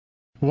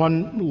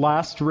One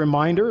last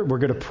reminder, we're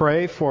going to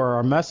pray for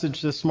our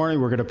message this morning.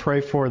 We're going to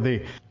pray for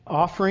the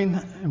offering.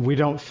 We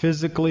don't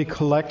physically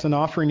collect an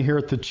offering here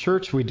at the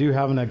church. We do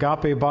have an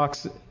agape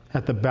box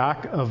at the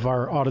back of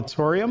our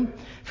auditorium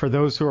for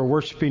those who are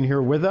worshiping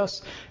here with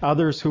us.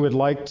 Others who would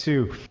like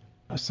to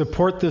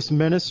support this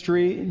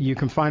ministry, you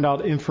can find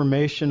out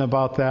information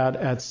about that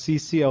at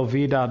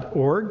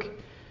cclv.org.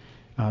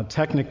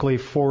 Technically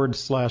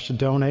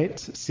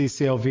 /donate,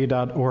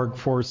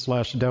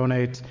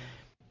 cclv.org/donate.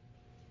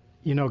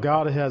 You know,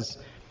 God has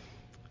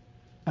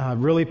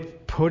really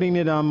putting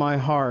it on my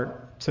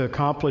heart to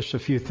accomplish a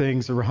few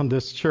things around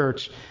this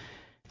church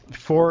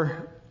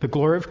for the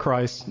glory of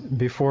Christ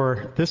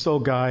before this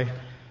old guy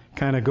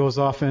kind of goes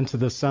off into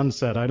the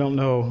sunset. I don't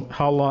know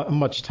how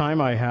much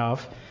time I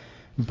have,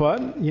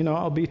 but, you know,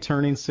 I'll be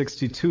turning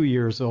 62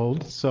 years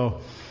old,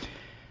 so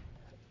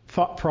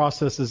thought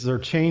processes are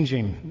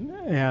changing,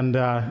 and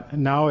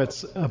now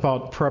it's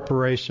about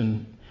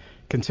preparation.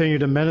 Continue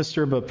to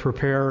minister, but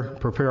prepare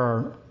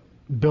our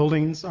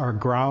buildings, our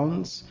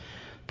grounds,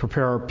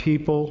 prepare our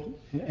people,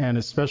 and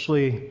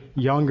especially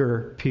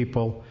younger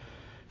people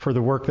for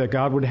the work that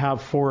God would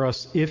have for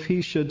us if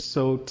He should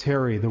so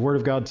tarry. The Word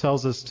of God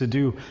tells us to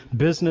do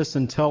business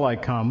until I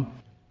come,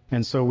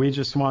 and so we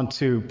just want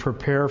to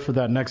prepare for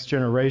that next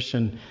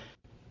generation.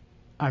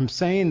 I'm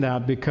saying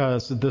that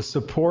because the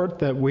support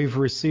that we've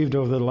received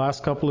over the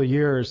last couple of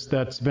years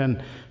that's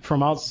been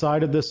from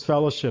outside of this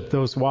fellowship,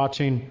 those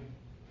watching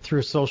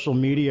through social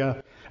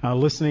media,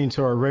 listening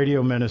to our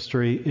radio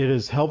ministry, it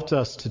has helped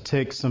us to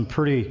take some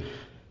pretty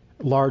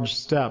large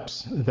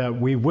steps that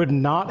we would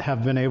not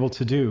have been able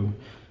to do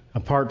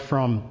apart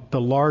from the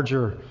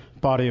larger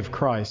body of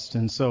Christ.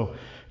 And so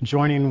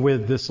joining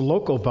with this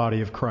local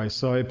body of Christ.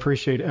 So I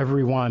appreciate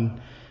everyone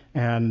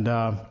and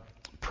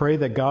pray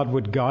that God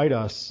would guide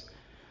us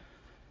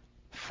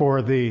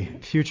for the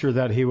future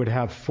that He would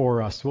have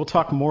for us. We'll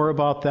talk more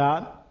about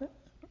that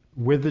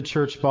with the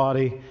church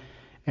body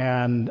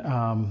and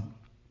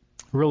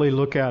really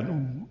look at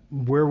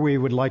where we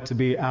would like to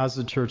be as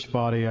a church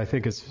body. I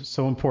think it's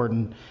so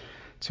important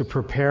to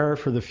prepare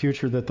for the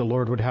future that the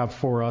Lord would have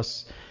for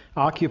us,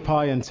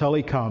 occupy until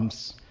He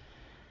comes,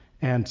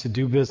 and to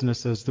do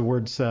business, as the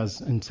Word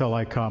says, until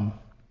I come.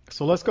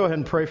 So let's go ahead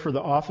and pray for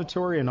the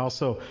offertory and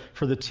also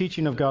for the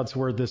teaching of God's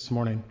Word this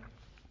morning.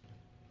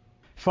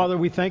 Father,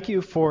 we thank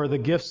You for the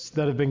gifts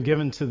that have been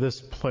given to this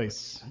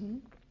place.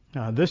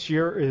 This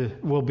year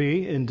will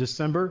be, in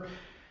December,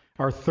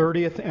 our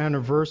 30th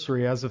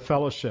anniversary as a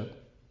fellowship.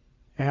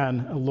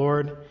 And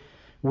Lord,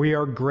 we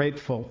are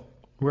grateful.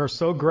 We are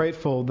so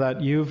grateful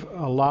that You've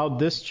allowed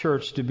this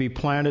church to be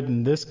planted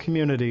in this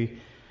community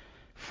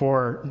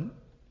for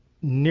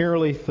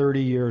nearly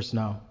 30 years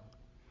now.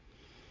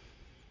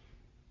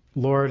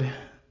 Lord,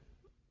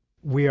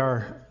 we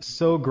are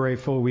so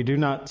grateful. We do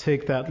not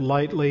take that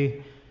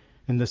lightly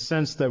in the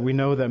sense that we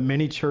know that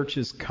many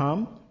churches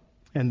come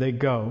and they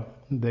go.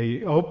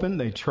 They open,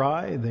 they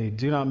try, they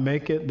do not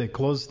make it, they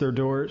close their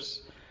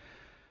doors.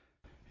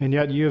 And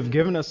yet You have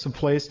given us a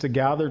place to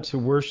gather to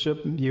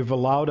worship. You've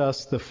allowed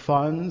us the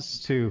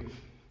funds to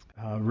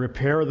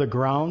repair the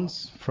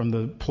grounds from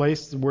the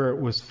place where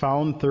it was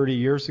found 30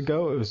 years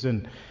ago. It was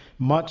in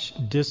much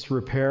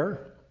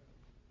disrepair.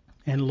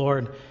 And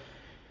Lord,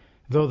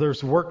 though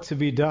there's work to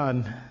be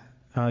done,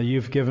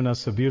 You've given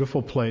us a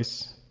beautiful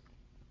place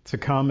to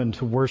come and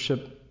to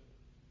worship,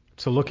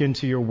 to look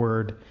into Your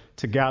Word,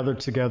 to gather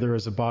together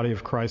as a body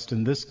of Christ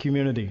in this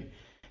community.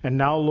 And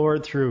now,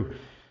 Lord, through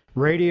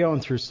radio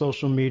and through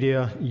social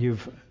media,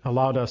 You've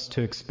allowed us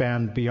to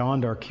expand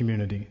beyond our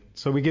community.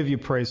 So we give You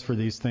praise for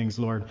these things,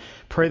 Lord.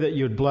 Pray that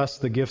You would bless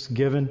the gifts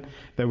given,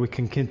 that we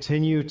can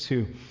continue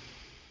to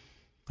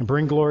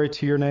bring glory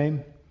to Your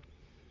name.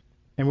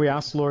 And we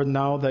ask, Lord,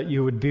 now that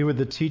You would be with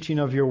the teaching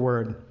of Your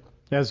Word.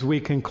 As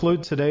we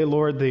conclude today,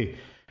 Lord, the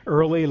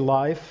early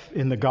life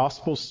in the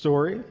gospel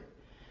story,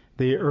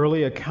 the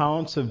early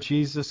accounts of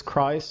Jesus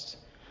Christ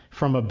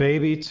from a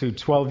baby to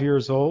 12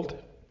 years old.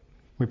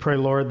 We pray,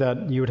 Lord,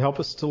 that You would help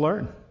us to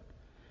learn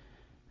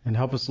and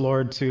help us,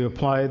 Lord, to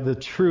apply the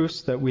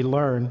truths that we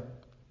learn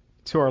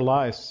to our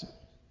lives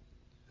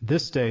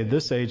this day,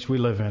 this age we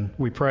live in.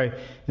 We pray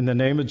in the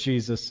name of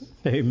Jesus.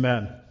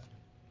 Amen.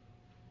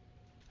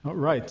 All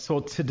right,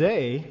 so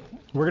today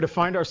we're going to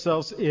find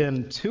ourselves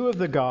in two of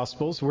the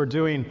Gospels. We're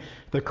doing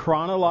the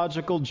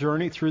chronological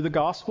journey through the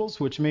Gospels,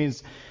 which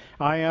means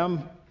I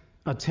am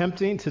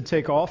attempting to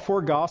take all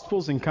four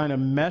Gospels and kind of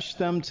mesh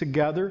them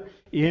together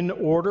in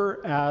order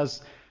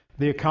as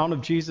the account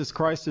of Jesus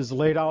Christ is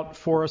laid out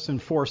for us in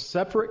four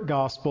separate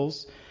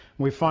Gospels.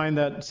 We find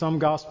that some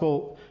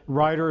Gospel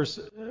writers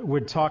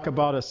would talk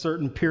about a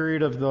certain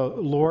period of the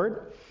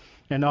Lord,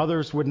 and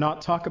others would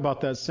not talk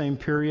about that same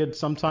period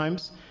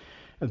sometimes.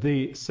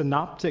 The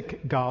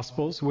Synoptic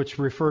Gospels, which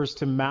refers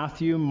to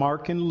Matthew,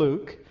 Mark, and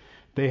Luke,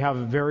 they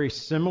have very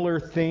similar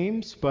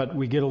themes, but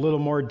we get a little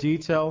more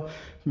detail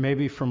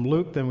maybe from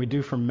Luke than we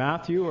do from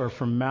Matthew, or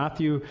from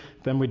Matthew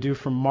than we do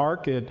from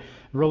Mark. It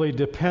really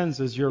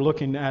depends as you're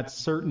looking at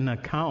certain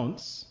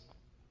accounts.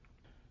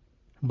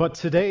 But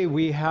today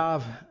we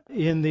have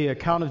in the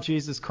account of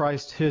Jesus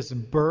Christ his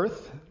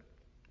birth.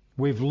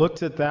 We've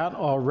looked at that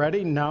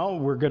already. Now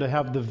we're going to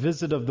have the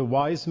visit of the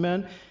wise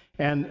men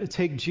and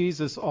take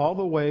Jesus all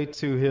the way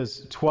to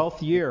his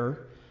 12th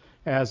year,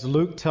 as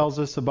Luke tells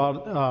us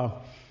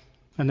about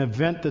an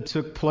event that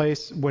took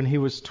place when he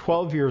was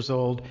 12 years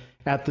old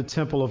at the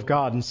temple of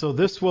God. And so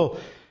this will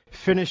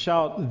finish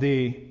out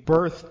the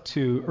birth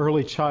to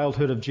early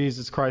childhood of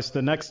Jesus Christ.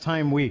 The next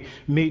time we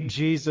meet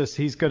Jesus,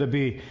 he's going to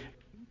be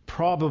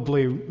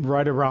probably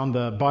right around,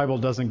 the Bible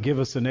doesn't give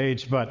us an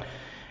age, but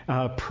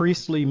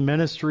priestly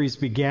ministries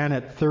began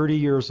at 30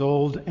 years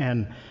old,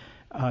 and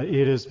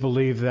it is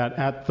believed that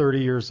at 30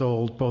 years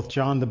old, both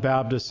John the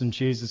Baptist and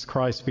Jesus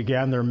Christ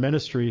began their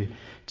ministry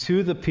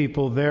to the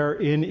people there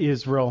in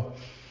Israel.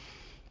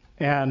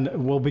 And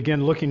we'll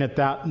begin looking at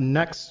that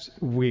next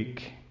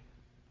week.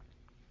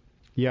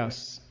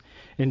 Yes.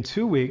 In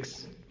 2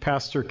 weeks,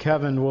 Pastor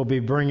Kevin will be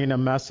bringing a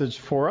message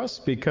for us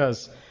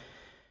because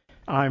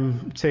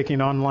I'm taking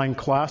online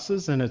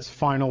classes in its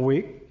final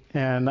week.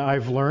 And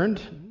I've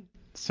learned,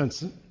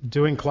 since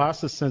doing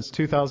classes since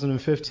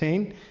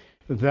 2015,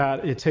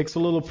 that it takes a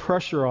little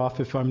pressure off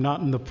if I'm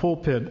not in the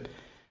pulpit.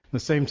 At the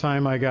same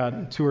time, I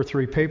got 2 or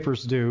 3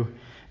 papers due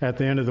at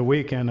the end of the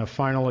week and a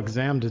final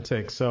exam to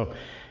take. So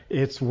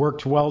it's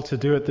worked well to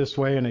do it this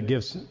way, and it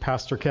gives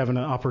Pastor Kevin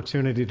an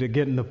opportunity to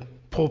get in the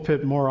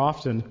pulpit more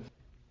often.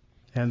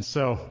 And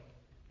so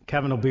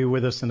Kevin will be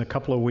with us in a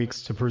couple of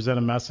weeks to present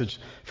a message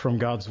from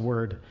God's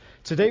Word.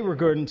 Today we're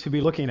going to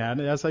be looking at,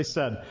 as I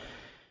said,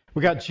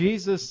 we got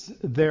Jesus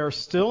there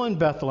still in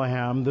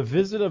Bethlehem, the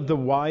visit of the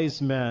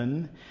wise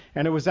men,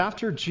 and it was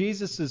after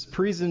Jesus'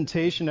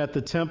 presentation at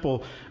the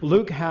temple.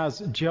 Luke has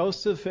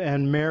Joseph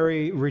and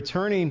Mary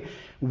returning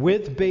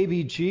with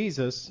baby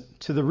Jesus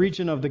to the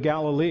region of the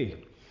Galilee,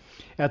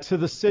 to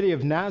the city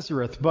of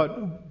Nazareth.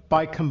 But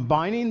by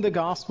combining the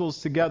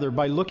Gospels together,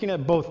 by looking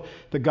at both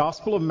the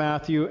Gospel of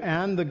Matthew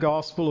and the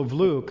Gospel of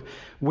Luke,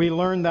 we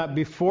learn that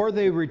before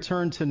they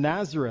returned to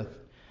Nazareth,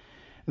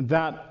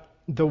 that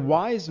the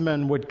wise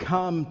men would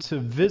come to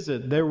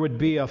visit. There would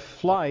be a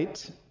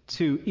flight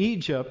to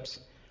Egypt,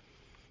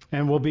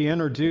 and we'll be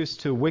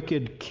introduced to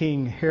wicked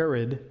King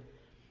Herod.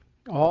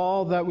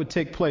 All that would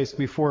take place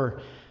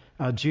before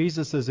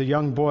Jesus, as a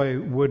young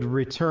boy, would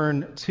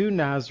return to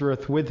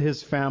Nazareth with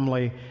his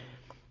family,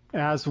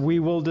 as we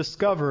will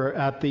discover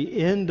at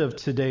the end of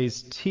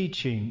today's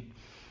teaching.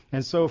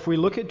 And so if we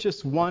look at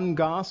just one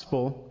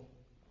gospel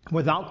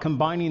without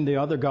combining the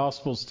other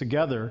gospels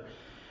together,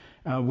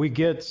 we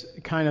get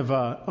kind of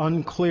an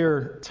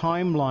unclear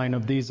timeline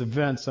of these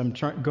events. I'm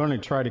going to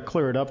try to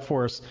clear it up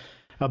for us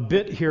a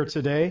bit here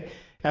today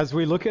as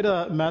we look at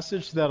a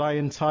message that I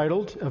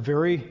entitled, a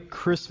very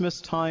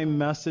Christmas time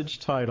message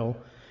title,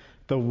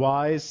 The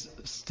Wise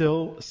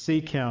Still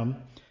Seek Him.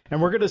 And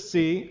we're going to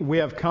see we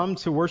have come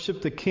to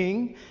worship the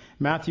King,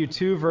 Matthew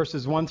 2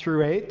 verses 1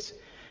 through 8.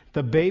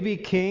 The baby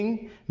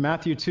king,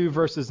 Matthew 2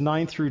 verses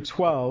 9 through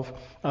 12.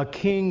 A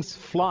king's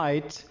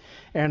flight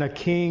and a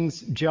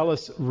king's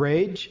jealous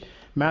rage,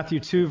 Matthew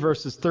 2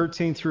 verses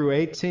 13 through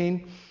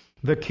 18.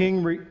 The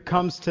king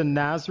comes to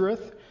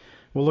Nazareth.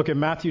 We'll look at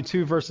Matthew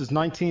 2 verses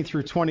 19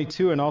 through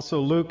 22, and also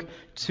Luke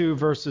 2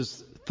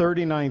 verses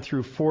 39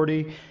 through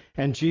 40.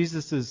 And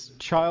Jesus'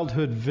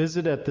 childhood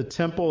visit at the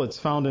temple, it's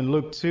found in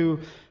Luke 2,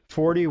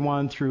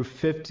 41 through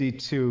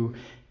 52.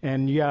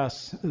 And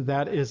yes,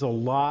 that is a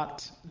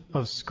lot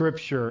of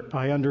scripture,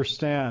 I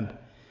understand.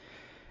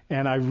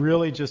 And I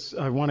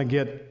want to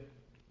get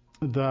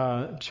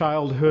the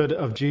childhood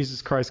of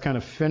Jesus Christ kind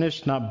of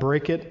finished, not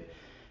break it.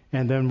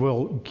 And then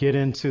we'll get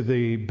into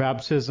the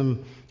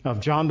baptism of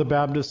John the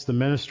Baptist, the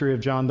ministry of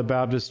John the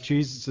Baptist,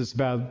 Jesus'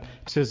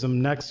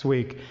 baptism next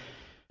week.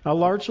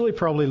 Largely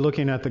probably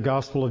looking at the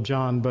Gospel of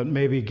John, but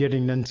maybe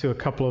getting into a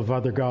couple of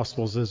other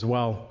Gospels as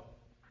well.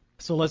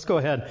 So let's go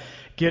ahead,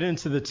 get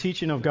into the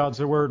teaching of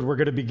God's Word. We're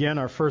going to begin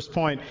our first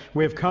point.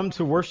 We have come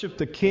to worship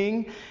the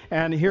King.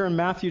 And here in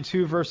Matthew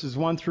 2, verses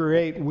 1 through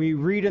 8, we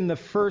read in the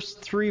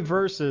first 3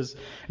 verses,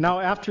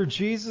 "Now after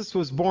Jesus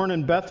was born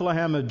in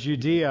Bethlehem of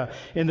Judea,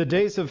 in the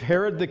days of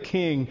Herod the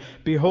king,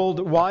 behold,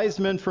 wise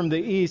men from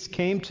the east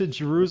came to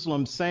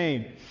Jerusalem,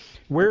 saying,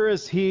 'Where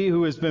is he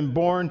who has been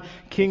born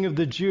King of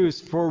the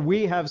Jews? For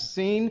we have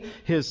seen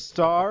his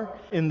star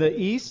in the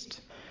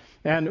east,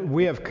 and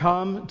we have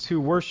come to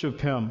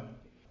worship him.'"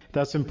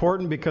 That's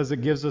important because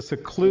it gives us a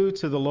clue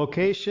to the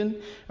location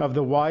of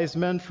the wise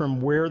men from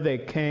where they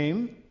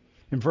came.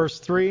 In verse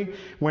 3,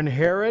 "When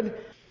Herod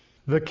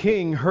the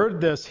king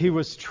heard this, he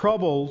was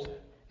troubled,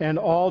 and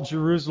all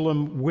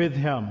Jerusalem with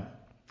him."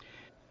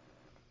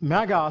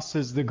 Magos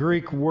is the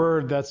Greek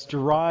word that's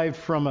derived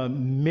from a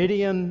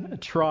Median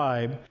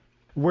tribe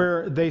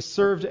where they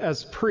served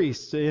as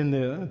priests in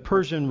the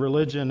Persian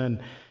religion. And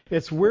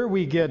it's where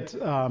we get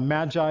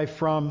magi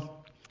from,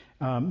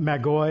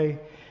 magoi,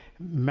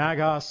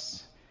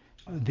 magos.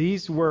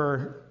 These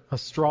were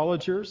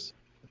astrologers,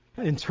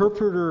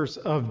 interpreters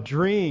of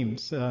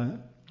dreams.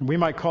 We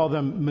might call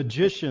them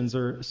magicians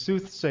or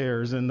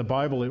soothsayers in the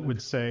Bible, it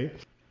would say.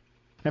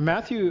 And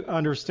Matthew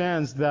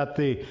understands that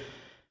the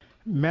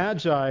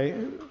Magi,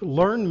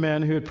 learned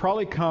men who had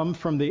probably come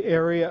from the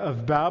area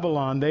of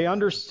Babylon, they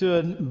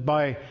understood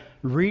by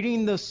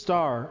reading the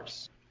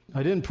stars.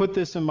 I didn't put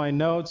this in my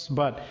notes,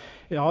 but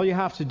all you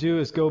have to do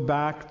is go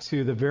back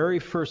to the very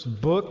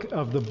first book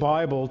of the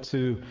Bible,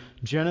 to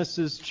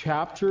Genesis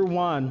chapter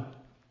 1,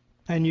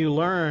 and you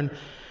learn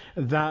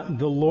that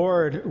the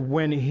Lord,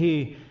 when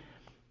He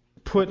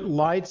put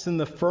lights in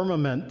the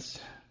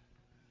firmament,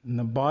 and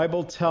the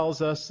Bible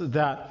tells us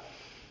that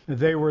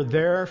they were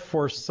there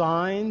for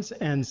signs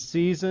and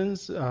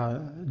seasons.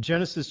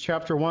 Genesis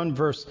chapter 1,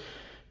 verse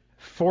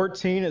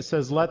 14, it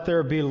says, "Let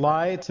there be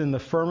light in the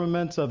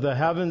firmament of the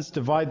heavens,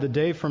 divide the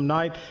day from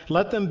night.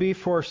 Let them be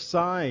for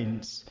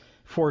signs,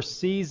 for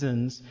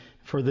seasons,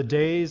 for the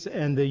days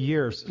and the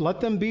years."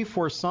 Let them be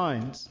for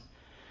signs.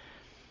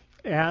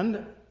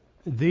 And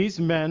these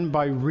men,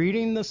 by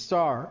reading the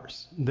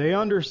stars, they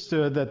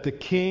understood that the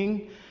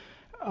king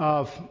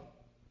of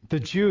the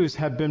Jews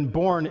had been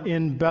born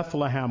in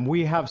Bethlehem.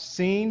 We have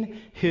seen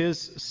his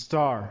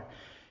star.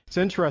 It's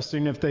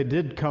interesting, if they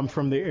did come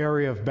from the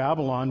area of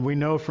Babylon, we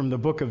know from the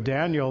book of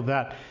Daniel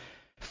that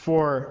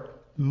for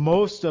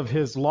most of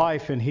his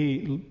life, and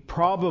he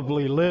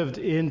probably lived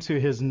into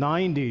his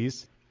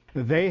 90s,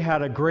 they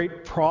had a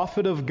great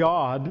prophet of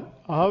God,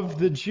 of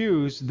the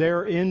Jews,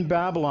 there in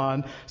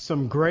Babylon,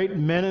 some great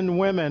men and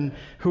women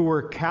who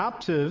were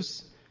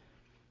captives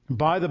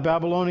by the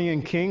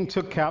Babylonian king,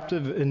 took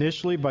captive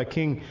initially by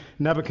King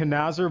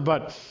Nebuchadnezzar,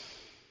 but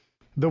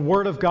the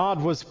Word of God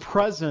was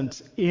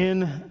present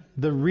in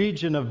the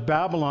region of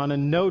Babylon,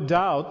 and no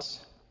doubt,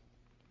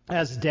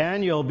 as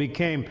Daniel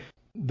became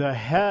the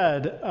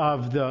head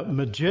of the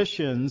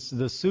magicians,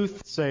 the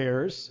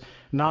soothsayers,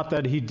 not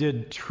that he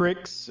did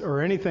tricks or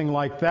anything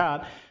like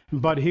that,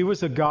 but he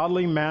was a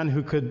godly man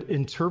who could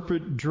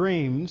interpret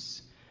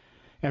dreams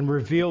and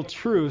reveal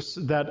truths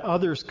that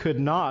others could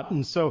not.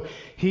 And so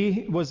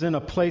he was in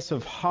a place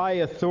of high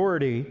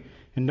authority,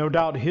 and no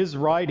doubt his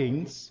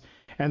writings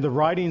and the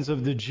writings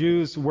of the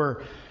Jews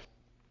were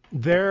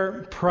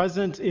there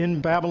present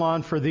in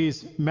Babylon for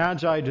these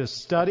magi to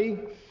study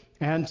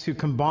and to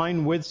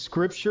combine with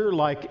Scripture,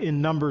 like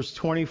in Numbers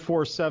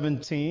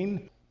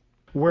 24:17,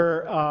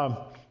 where a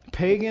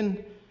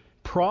pagan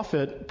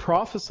prophet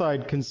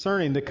prophesied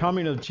concerning the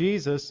coming of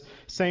Jesus,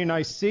 saying,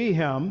 "I see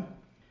him,"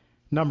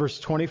 Numbers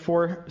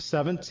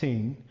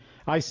 24:17,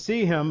 "I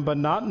see him, but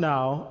not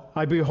now.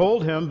 I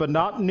behold him, but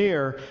not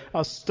near.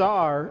 A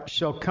star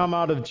shall come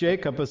out of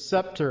Jacob, a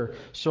scepter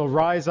shall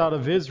rise out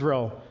of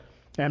Israel,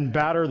 and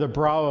batter the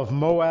brow of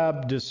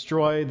Moab,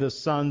 destroy the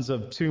sons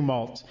of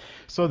tumult."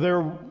 So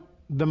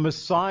the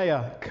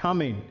Messiah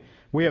coming.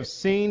 We have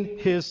seen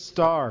his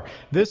star.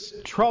 This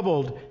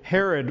troubled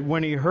Herod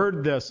when he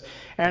heard this.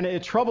 And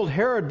it troubled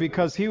Herod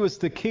because he was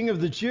the king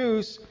of the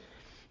Jews,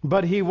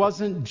 but he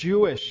wasn't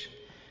Jewish.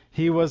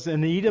 He was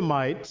an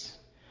Edomite.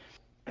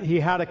 He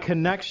had a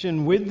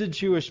connection with the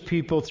Jewish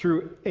people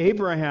through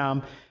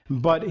Abraham,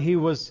 but he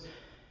was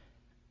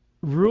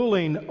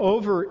ruling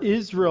over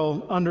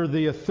Israel under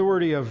the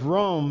authority of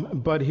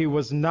Rome, but he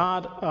was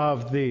not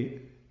of the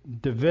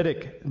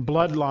Davidic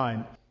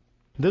bloodline.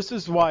 This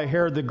is why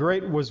Herod the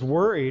Great was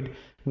worried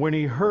when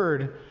he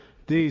heard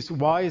these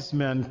wise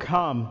men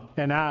come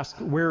and ask,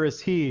 "Where is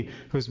he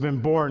who's been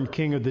born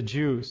King of the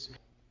Jews?"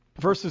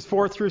 Verses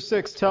 4 through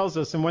 6 tells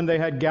us, "And when they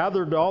had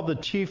gathered all the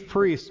chief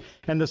priests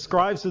and the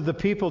scribes of the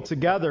people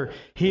together,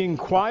 he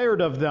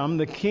inquired of them,"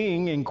 the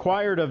king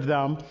inquired of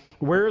them,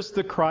 "Where is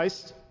the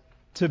Christ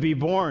to be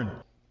born?"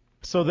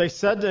 So they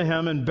said to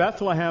him, "In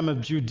Bethlehem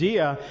of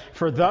Judea,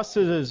 for thus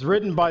it is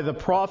written by the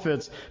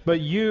prophets, but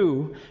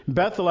you,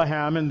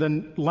 Bethlehem, in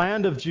the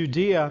land of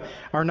Judea,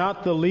 are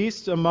not the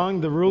least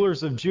among the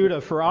rulers of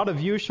Judah, for out of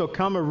you shall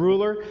come a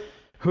ruler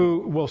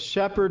who will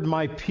shepherd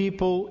my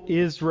people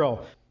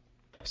Israel."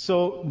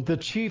 So the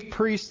chief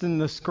priests and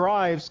the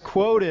scribes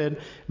quoted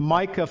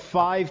Micah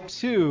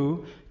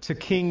 5:2 to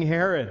King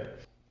Herod.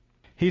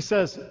 He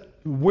says,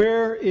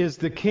 "Where is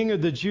the King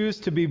of the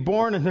Jews to be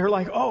born?" And they're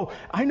like, "Oh,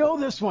 I know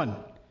this one."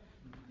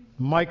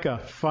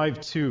 Micah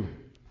 5:2.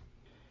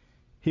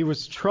 He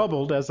was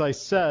troubled, as I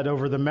said,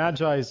 over the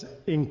Magi's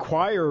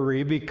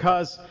inquiry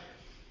because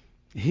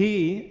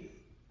he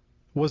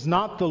was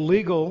not the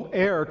legal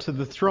heir to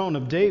the throne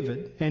of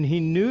David, and he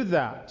knew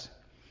that.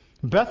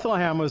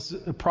 Bethlehem was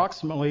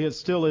approximately, it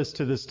still is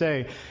to this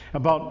day,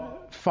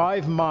 about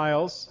 5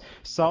 miles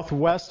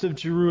southwest of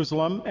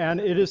Jerusalem,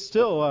 and it is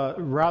still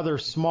rather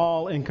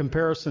small in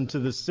comparison to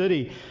the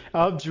city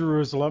of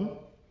Jerusalem.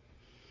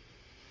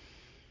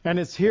 And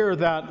it's here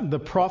that the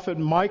prophet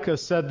Micah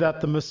said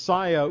that the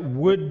Messiah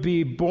would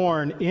be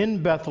born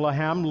in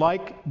Bethlehem,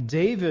 like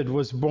David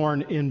was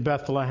born in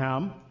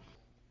Bethlehem.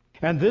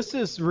 And this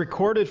is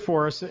recorded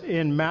for us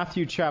in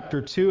Matthew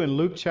chapter 2, in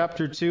Luke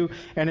chapter 2,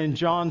 and in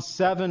John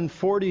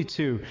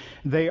 7:42.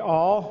 They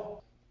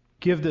all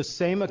give the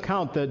same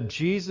account that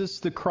Jesus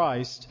the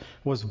Christ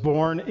was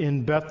born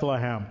in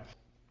Bethlehem.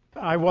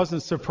 I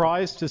wasn't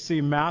surprised to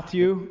see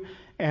Matthew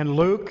and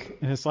Luke,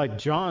 and it's like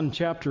John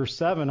chapter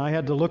 7. I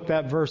had to look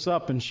that verse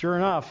up, and sure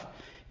enough,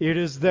 it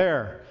is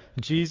there.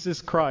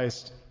 Jesus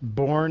Christ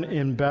born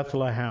in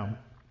Bethlehem.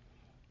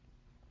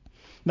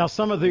 Now,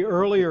 some of the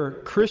earlier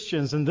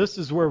Christians, and this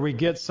is where we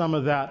get some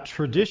of that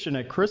tradition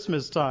at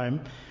Christmas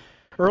time,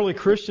 early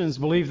Christians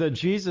believed that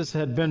Jesus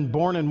had been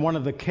born in one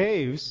of the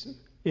caves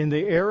in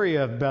the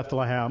area of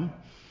Bethlehem.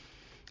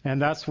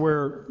 And that's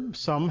where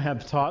some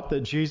have taught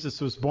that Jesus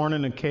was born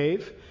in a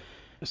cave.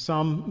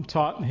 Some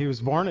taught he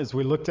was born, as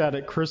we looked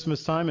at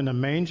Christmas time, in a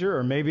manger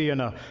or maybe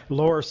in a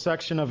lower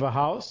section of a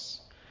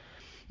house.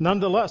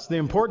 Nonetheless, the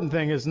important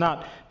thing is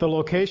not the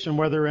location,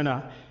 whether in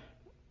a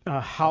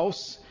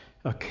house,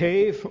 a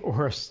cave,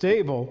 or a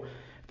stable,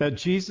 that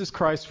Jesus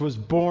Christ was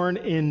born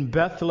in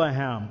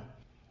Bethlehem.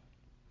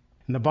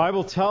 And the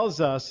Bible tells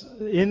us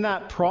in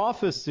that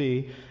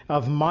prophecy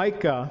of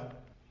Micah,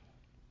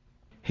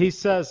 he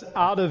says,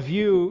 "Out of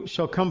you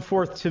shall come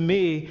forth to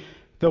me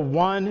the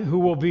one who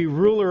will be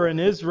ruler in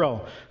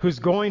Israel, whose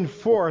going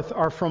forth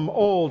are from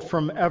old,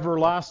 from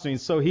everlasting."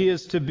 So he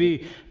is to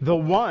be the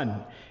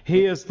one.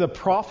 He is the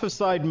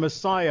prophesied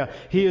Messiah.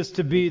 He is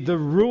to be the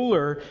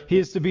ruler. He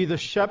is to be the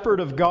shepherd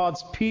of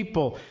God's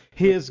people.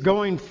 He is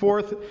going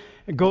forth,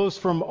 goes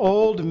from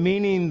old,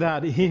 meaning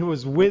that he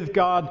was with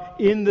God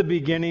in the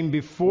beginning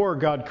before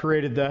God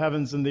created the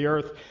heavens and the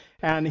earth.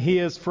 And he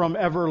is from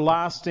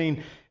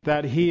everlasting,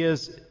 that he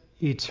is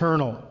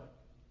eternal.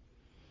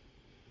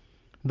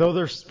 Though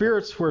their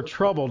spirits were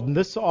troubled, and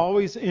this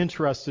always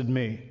interested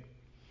me,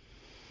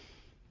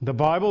 the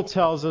Bible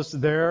tells us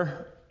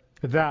there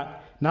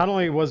that not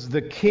only was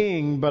the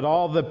king, but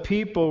all the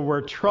people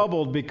were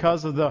troubled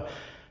because of the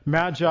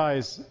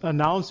Magi's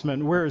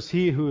announcement, "Where is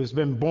he who has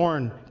been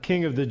born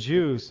King of the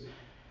Jews?"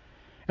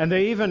 And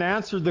they even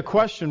answered the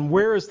question,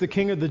 "Where is the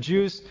King of the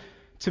Jews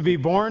to be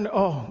born?"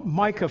 Oh,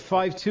 Micah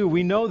 5:2,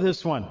 we know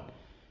this one.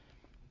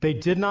 They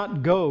did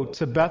not go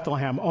to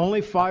Bethlehem,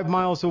 only 5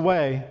 miles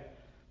away,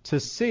 to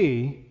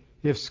see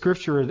if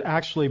Scripture had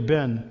actually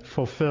been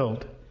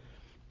fulfilled.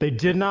 They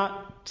did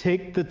not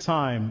take the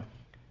time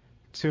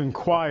to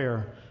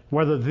inquire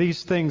whether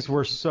these things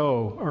were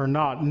so or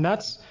not. And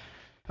that's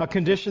a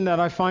condition that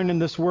I find in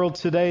this world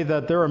today,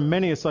 that there are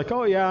many, it's like,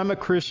 "Oh yeah, I'm a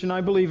Christian,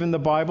 I believe in the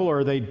Bible,"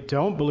 or they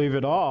don't believe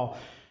at all.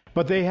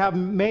 But they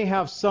may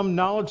have some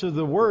knowledge of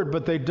the Word,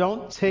 but they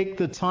don't take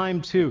the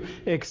time to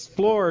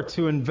explore,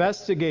 to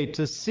investigate,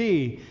 to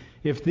see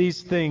if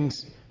these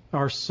things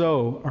are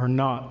so or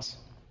not.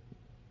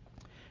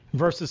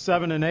 Verses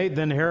 7 and 8,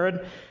 "Then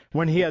Herod,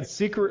 when he had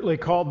secretly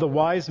called the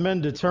wise men,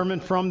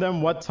 determined from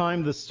them what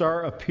time the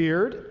star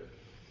appeared.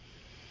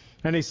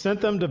 And he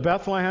sent them to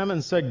Bethlehem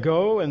and said,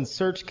 'Go and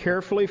search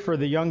carefully for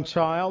the young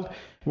child.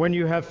 When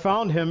you have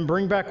found him,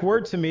 bring back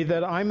word to me,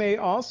 that I may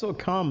also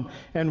come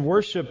and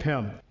worship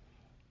him.'"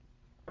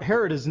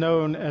 Herod is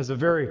known as a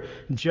very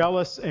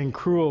jealous and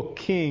cruel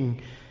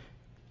king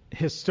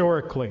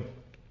historically.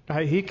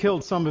 He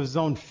killed some of his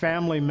own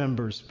family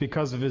members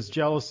because of his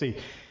jealousy.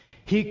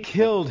 He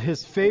killed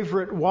his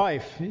favorite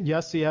wife.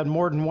 Yes, he had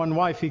more than one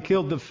wife. He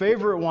killed the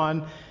favorite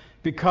one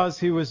because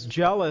he was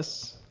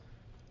jealous.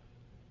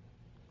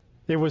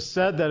 It was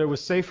said that it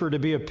was safer to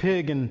be a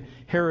pig in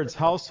Herod's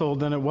household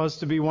than it was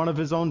to be one of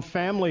his own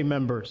family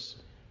members.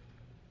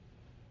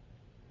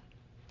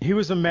 He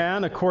was a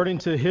man, according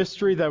to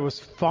history, that was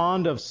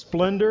fond of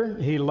splendor.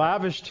 He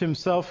lavished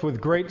himself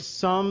with great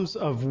sums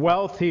of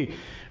wealth. He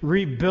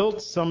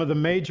rebuilt some of the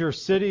major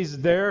cities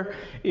there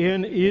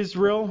in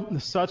Israel,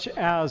 such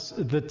as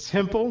the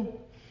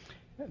temple,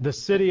 the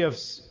city of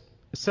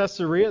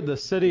Caesarea, the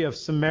city of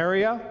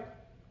Samaria.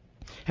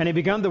 And he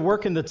began the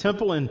work in the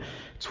temple in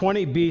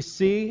 20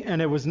 BC,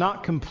 and it was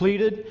not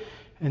completed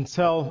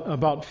until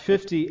about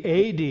 50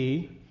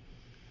 AD.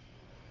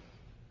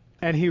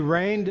 And he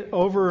reigned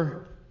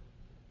over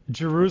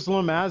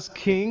Jerusalem as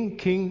king,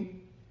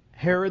 King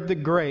Herod the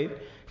Great,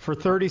 for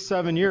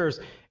 37 years.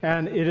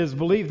 And it is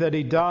believed that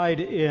he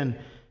died in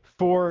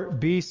 4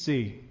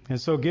 BC.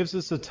 And so it gives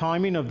us a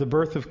timing of the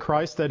birth of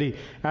Christ, that he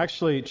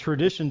actually,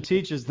 tradition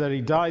teaches that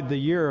he died the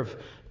year of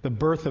the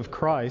birth of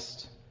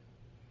Christ.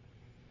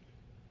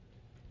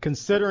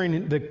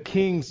 Considering the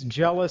king's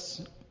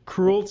jealous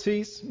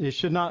cruelties, it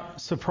should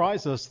not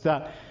surprise us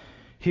that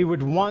he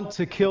would want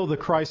to kill the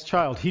Christ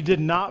child. He did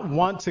not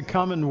want to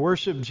come and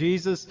worship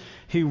Jesus.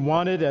 He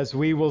wanted, as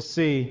we will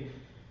see,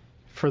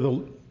 for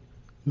the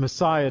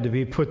Messiah to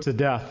be put to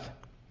death.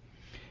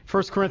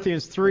 1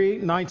 Corinthians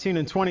 3:19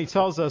 and 20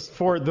 tells us,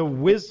 "For the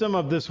wisdom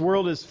of this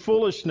world is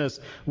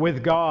foolishness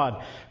with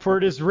God. For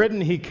it is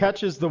written, He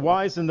catches the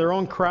wise in their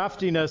own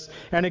craftiness.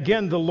 And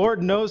again, the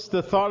Lord knows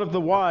the thought of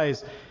the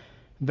wise,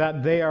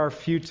 that they are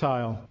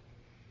futile."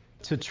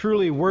 To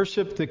truly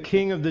worship the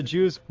King of the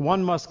Jews,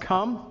 one must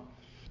come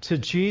to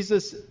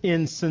Jesus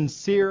in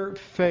sincere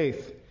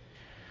faith.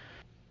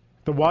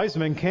 The wise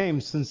men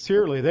came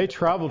sincerely. They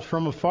traveled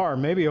from afar,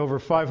 maybe over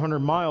 500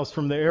 miles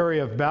from the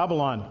area of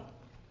Babylon,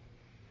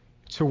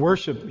 to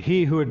worship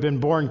he who had been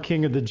born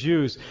King of the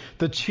Jews.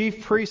 The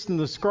chief priests and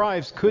the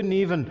scribes couldn't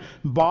even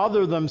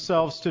bother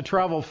themselves to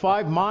travel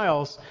 5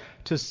 miles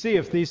to see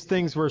if these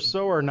things were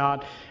so or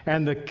not.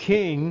 And the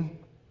king,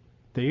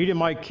 the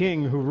Edomite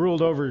king who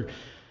ruled over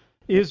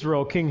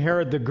Israel, King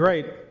Herod the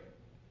Great,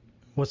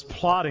 was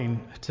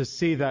plotting to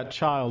see that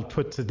child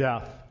put to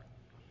death.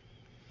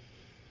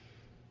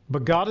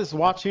 But God is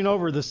watching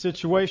over the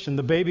situation.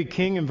 The baby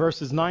king in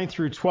verses 9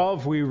 through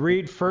 12, we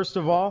read first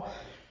of all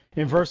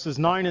in verses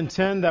 9 and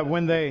 10 that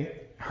when they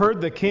heard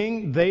the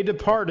king, they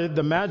departed,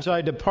 the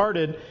Magi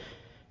departed,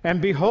 and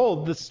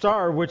behold, the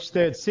star which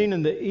they had seen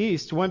in the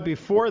east went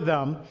before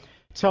them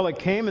till it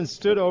came and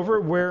stood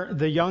over where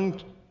the young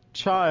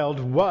child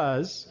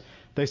was.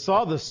 They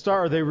saw the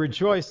star, they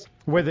rejoiced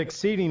with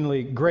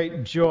exceedingly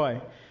great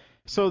joy.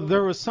 So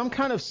there was some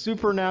kind of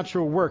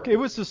supernatural work. It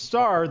was a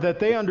star that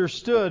they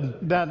understood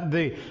that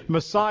the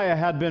Messiah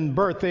had been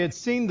birthed. They had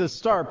seen the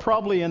star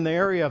probably in the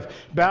area of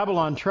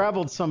Babylon,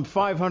 traveled some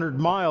 500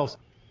 miles.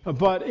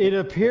 But it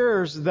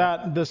appears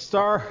that the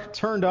star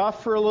turned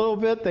off for a little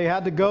bit. They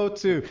had to go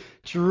to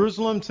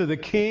Jerusalem to the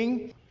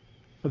king.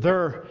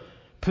 Their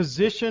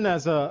position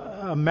as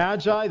a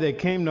magi, they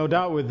came no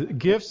doubt with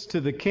gifts to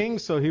the king,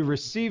 so he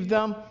received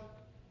them.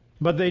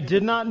 But they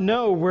did not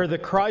know where the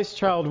Christ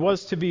child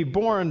was to be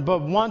born.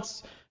 But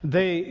once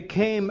they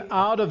came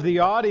out of the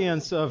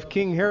audience of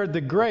King Herod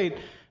the Great,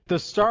 the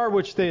star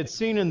which they had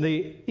seen in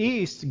the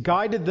east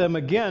guided them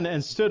again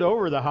and stood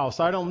over the house.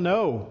 I don't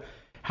know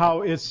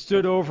how it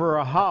stood over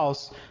a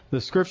house. The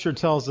scripture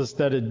tells us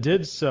that it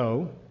did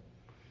so.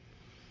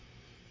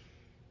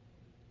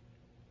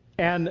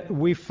 And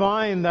we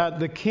find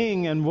that the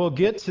king, and we'll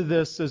get to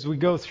this as we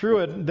go through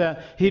it,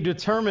 that he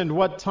determined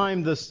what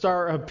time the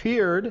star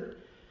appeared.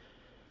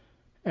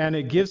 And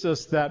it gives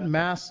us that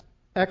mass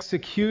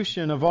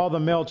execution of all the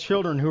male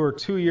children who are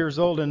 2 years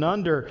old and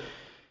under.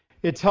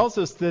 It tells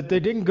us that they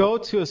didn't go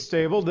to a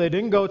stable, they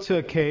didn't go to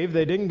a cave,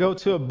 they didn't go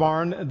to a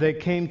barn, they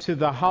came to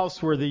the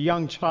house where the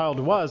young child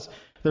was.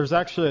 There's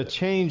actually a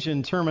change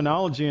in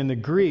terminology in the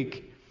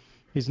Greek.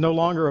 He's no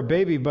longer a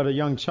baby but a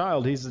young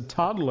child. He's a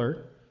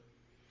toddler.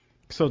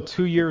 So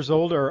 2 years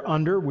old or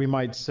under, we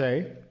might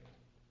say.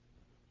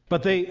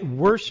 But they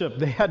worshiped,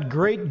 they had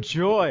great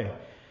joy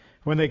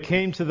when they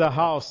came to the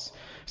house.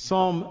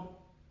 Psalm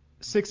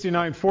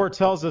 69:4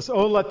 tells us,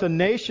 "Oh, let the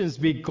nations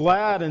be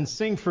glad and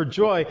sing for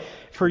joy,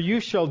 for you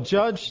shall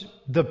judge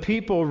the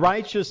people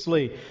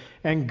righteously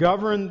and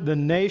govern the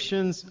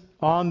nations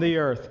on the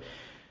earth."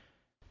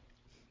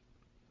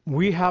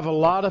 We have a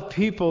lot of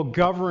people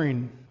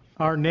governing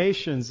our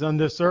nations on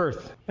this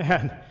earth,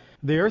 and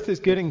the earth is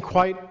getting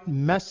quite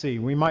messy.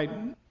 We might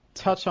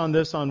touch on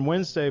this on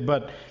Wednesday,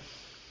 but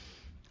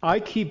I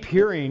keep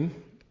hearing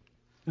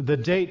the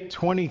date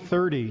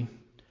 2030,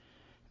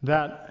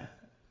 that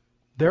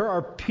there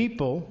are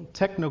people,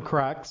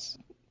 technocrats,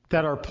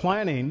 that are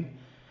planning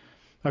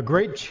a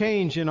great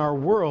change in our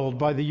world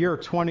by the year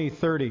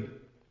 2030.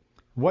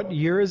 What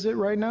year is it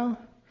right now?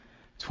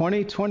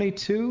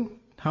 2022?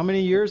 How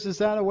many years is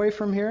that away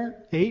from here?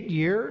 8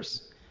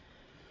 years?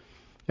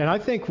 And I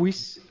think we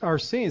are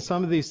seeing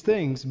some of these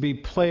things be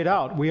played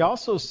out. We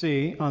also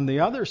see on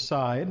the other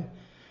side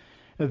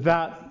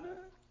that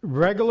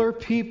regular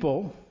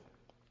people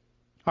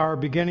are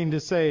beginning to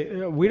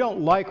say, we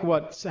don't like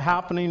what's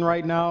happening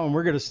right now, and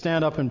we're going to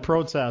stand up and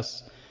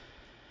protest.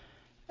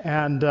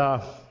 And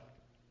I'm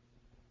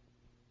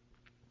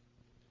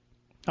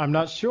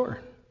not sure.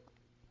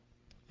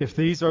 If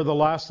these are the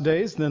last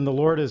days, then the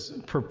Lord is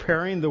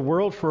preparing the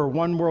world for a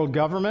one-world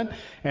government,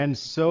 and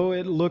so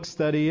it looks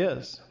that He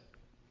is.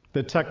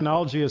 The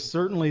technology is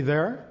certainly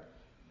there.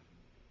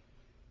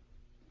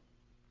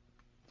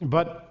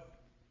 But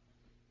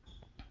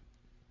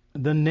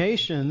the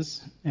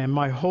nations, and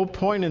my whole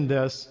point in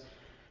this,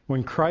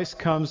 when Christ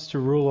comes to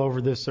rule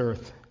over this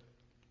earth,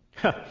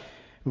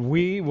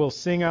 we will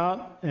sing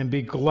out and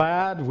be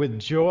glad with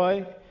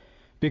joy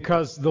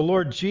because the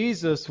Lord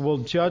Jesus will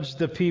judge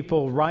the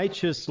people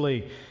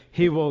righteously.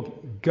 He will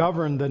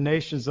govern the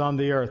nations on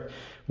the earth.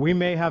 We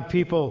may have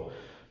people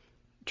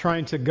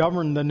trying to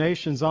govern the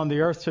nations on the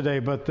earth today,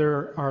 but they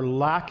are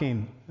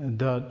lacking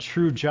the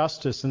true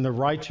justice and the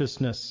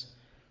righteousness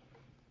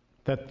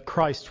that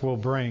Christ will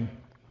bring.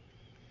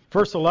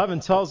 Verse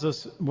 11 tells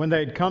us when they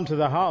had come to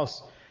the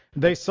house,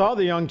 they saw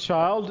the young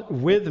child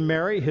with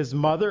Mary, his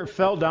mother,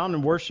 fell down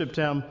and worshipped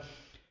him.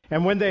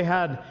 And when they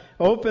had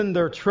opened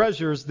their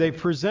treasures, they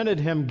presented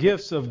him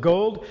gifts of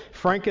gold,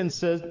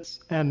 frankincense,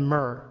 and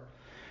myrrh.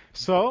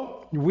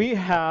 So we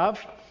have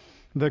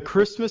the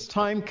Christmas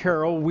time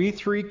carol, We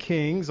Three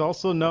Kings,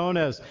 also known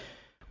as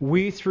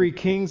We Three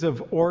Kings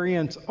of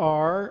Orient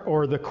Are,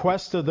 or The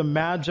Quest of the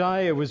Magi.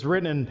 It was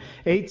written in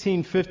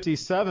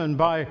 1857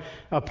 by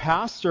a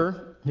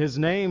pastor. His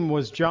name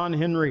was John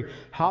Henry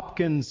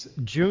Hopkins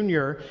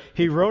Jr.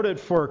 He wrote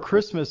it for a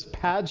Christmas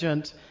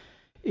pageant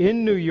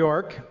in New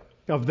York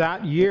of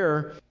that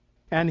year,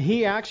 and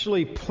he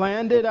actually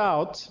planned it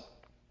out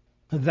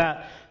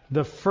that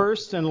the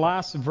first and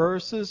last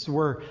verses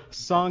were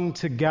sung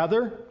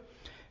together,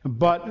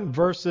 but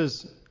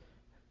verses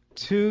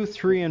 2,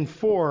 3, and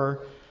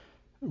 4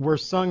 were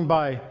sung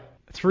by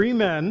three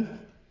men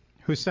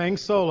who sang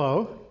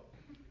solo.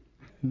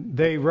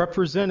 They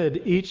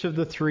represented each of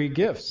the three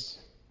gifts.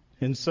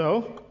 And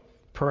so,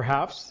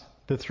 perhaps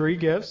the three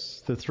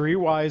gifts, the three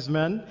wise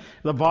men,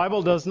 the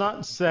Bible does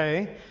not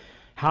say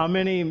How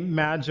many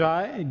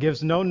magi? It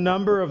gives no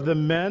number of the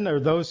men or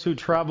those who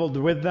traveled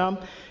with them.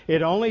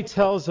 It only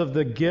tells of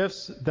the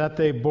gifts that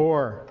they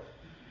bore.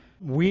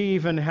 We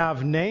even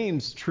have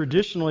names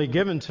traditionally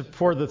given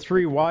for the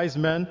three wise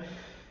men: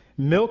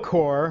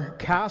 Melchior,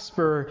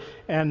 Casper,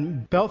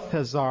 and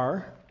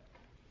Balthazar.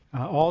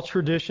 All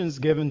traditions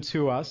given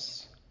to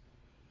us.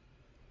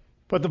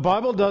 But the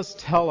Bible does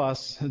tell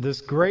us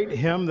this great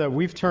hymn that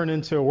we've turned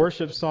into a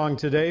worship song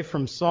today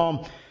from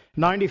Psalm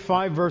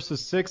 95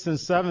 verses 6 and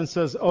 7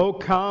 says, "O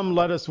come,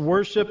 let us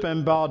worship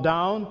and bow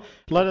down.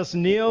 Let us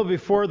kneel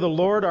before the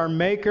Lord our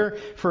Maker,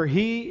 for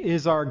He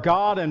is our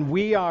God, and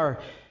we are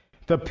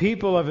the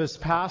people of His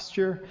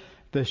pasture,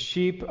 the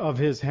sheep of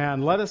His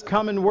hand. Let us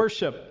come and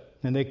worship."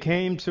 And they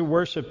came to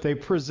worship. They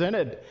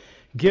presented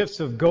gifts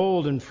of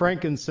gold and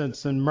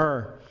frankincense and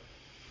myrrh.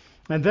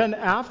 And then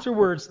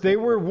afterwards they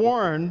were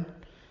warned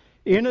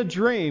in a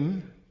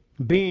dream,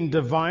 being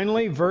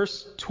divinely,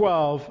 verse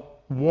 12,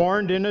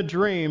 warned in a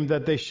dream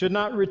that they should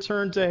not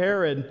return to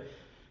Herod.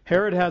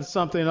 Herod had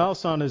something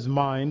else on his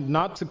mind,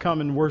 not to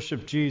come and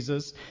worship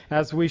Jesus,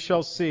 as we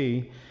shall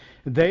see.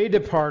 They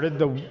departed,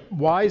 the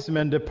wise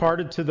men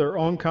departed to their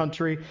own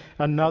country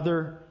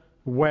another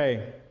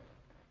way.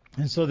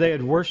 And so they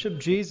had worshiped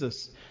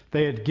Jesus.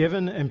 They had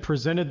given and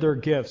presented their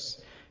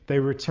gifts. They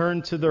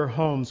returned to their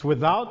homes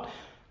without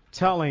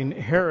telling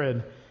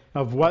Herod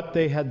of what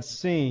they had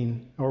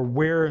seen or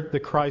where the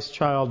Christ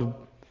child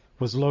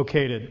was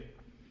located.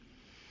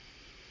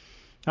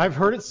 I've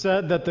heard it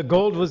said that the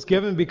gold was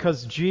given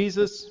because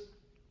Jesus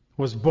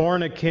was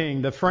born a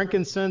king, the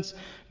frankincense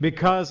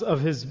because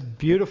of his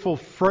beautiful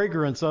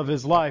fragrance of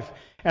his life,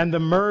 and the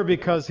myrrh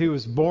because he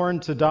was born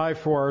to die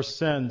for our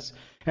sins.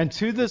 And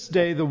to this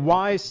day, the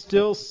wise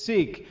still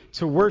seek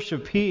to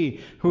worship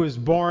He who is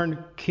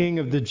born King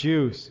of the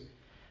Jews.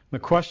 The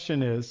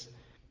question is,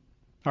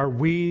 are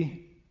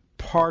we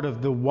part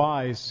of the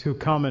wise who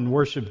come and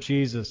worship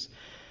Jesus?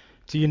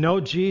 Do you know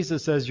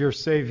Jesus as your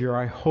Savior?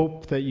 I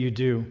hope that you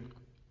do.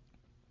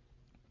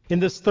 In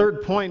this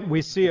third point,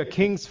 we see a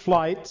king's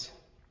flight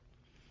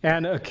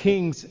and a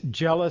king's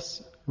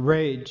jealous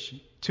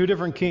rage. Two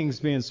different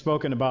kings being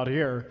spoken about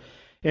here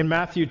in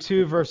Matthew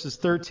 2, verses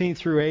 13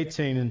 through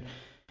 18. And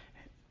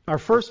our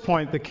first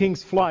point, the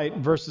king's flight,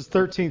 verses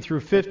 13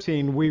 through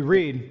 15, we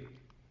read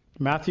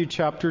Matthew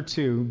chapter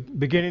 2,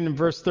 beginning in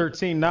verse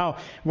 13. "Now,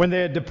 when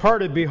they had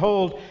departed,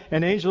 behold,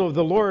 an angel of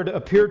the Lord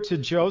appeared to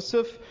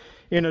Joseph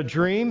in a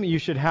dream." You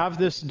should have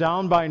this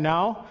down by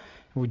now.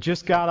 We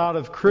just got out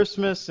of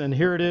Christmas, and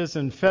here it is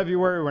in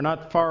February. We're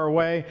not far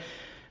away.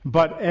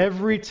 But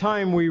every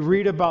time we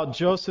read about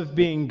Joseph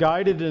being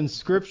guided in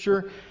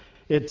Scripture,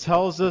 it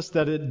tells us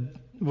that it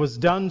was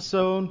done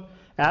so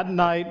at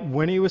night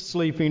when he was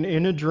sleeping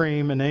in a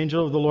dream. An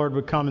angel of the Lord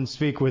would come and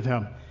speak with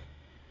him.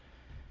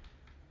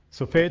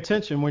 So pay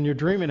attention when you're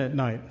dreaming at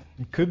night.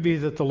 It could be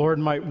that the Lord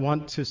might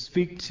want to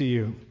speak to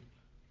you.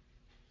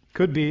 It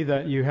could be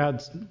that you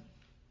had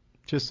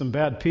just some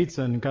bad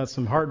pizza and got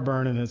some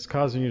heartburn and it's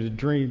causing you to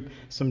dream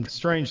some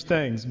strange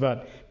things.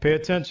 But pay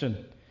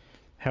attention.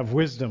 Have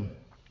wisdom.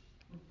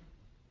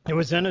 It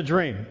was in a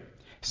dream,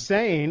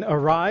 saying,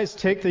 "Arise,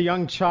 take the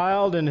young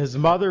child and his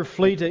mother,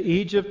 flee to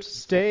Egypt.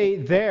 Stay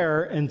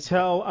there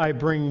until I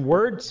bring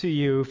word to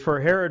you,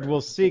 for Herod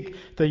will seek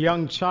the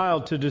young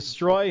child to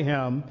destroy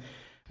him."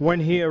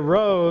 When he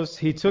arose,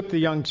 he took the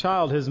young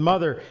child, his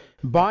mother,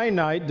 by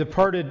night,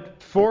 departed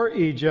for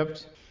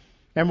Egypt,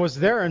 and was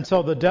there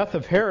until the death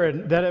of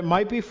Herod, that it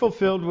might be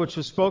fulfilled which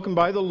was spoken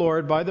by the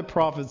Lord by the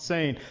prophet,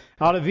 saying,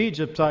 "Out of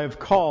Egypt I have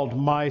called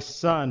my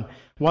son."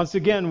 Once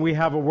again, we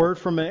have a word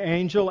from an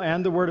angel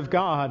and the word of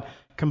God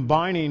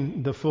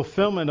combining the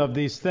fulfillment of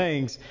these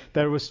things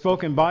that was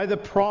spoken by the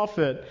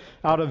prophet.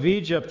 "Out of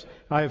Egypt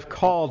I have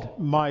called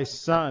my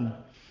son."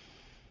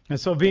 And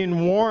so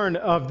being warned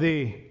of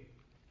the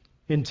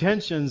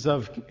intentions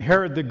of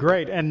Herod the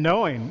Great and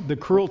knowing the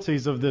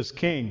cruelties of this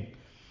king,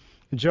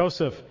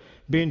 Joseph,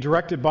 being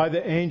directed by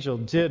the angel,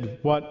 did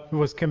what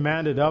was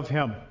commanded of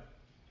him.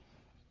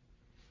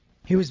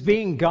 He was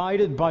being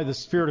guided by the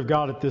Spirit of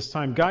God at this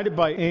time, guided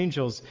by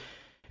angels.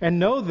 And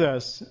know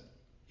this,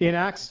 in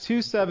Acts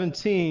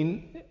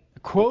 2:17,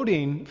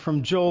 quoting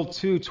from Joel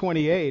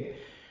 2:28,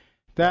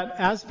 that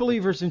as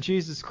believers in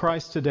Jesus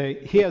Christ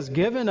today, He has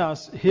given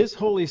us His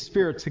Holy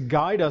Spirit to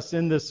guide us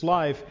in this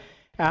life,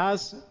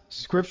 as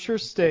Scripture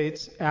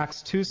states,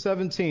 Acts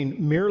 2:17,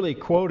 merely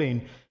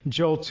quoting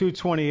Joel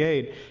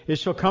 2:28. "It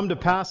shall come to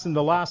pass in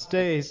the last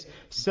days,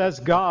 says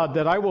God,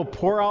 that I will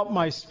pour out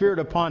my Spirit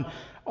upon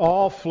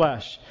all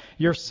flesh.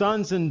 Your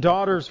sons and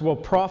daughters will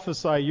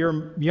prophesy.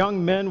 Your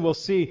young men will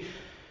see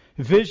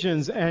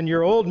visions, and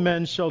your old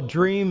men shall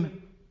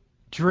dream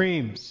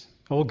dreams."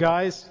 Old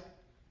guys,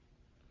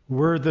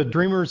 we're the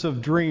dreamers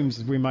of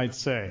dreams, we might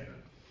say.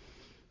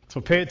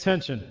 So pay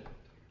attention.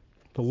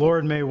 The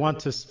Lord may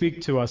want to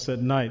speak to us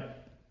at night.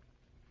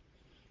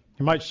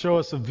 He might show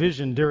us a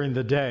vision during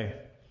the day.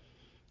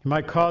 He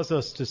might cause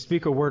us to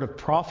speak a word of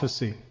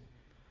prophecy.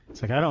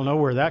 It's like, I don't know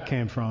where that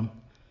came from.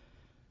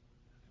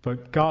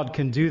 But God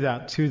can do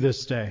that to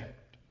this day.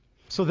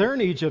 So there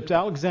in Egypt,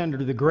 Alexander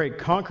the Great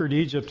conquered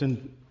Egypt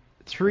in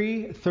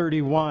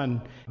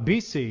 331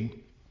 BC.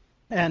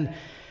 And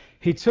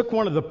he took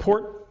one of the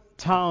port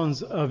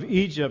towns of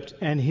Egypt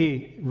and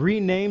he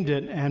renamed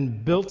it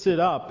and built it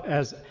up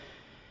as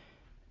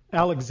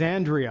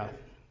Alexandria.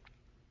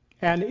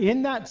 And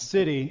in that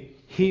city,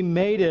 he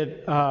made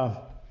it a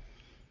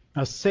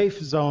safe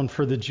zone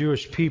for the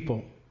Jewish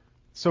people.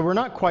 So we're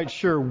not quite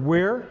sure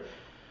where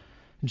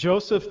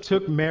Joseph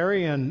took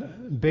Mary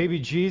and baby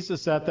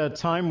Jesus at that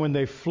time when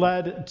they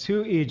fled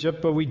to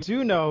Egypt, but we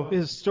do know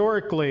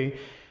historically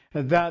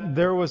that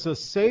there was a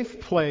safe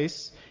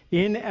place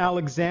in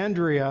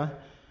Alexandria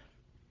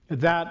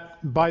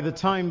that by the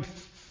time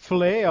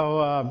Philo,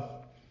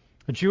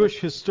 a Jewish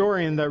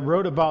historian that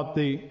wrote about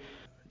the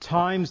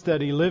times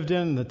that he lived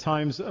in, the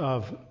times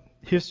of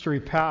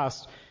history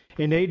past,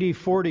 in AD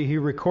 40 he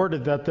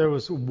recorded that there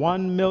was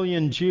 1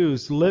 million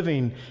Jews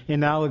living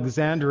in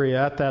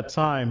Alexandria at that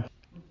time.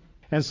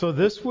 And so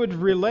this would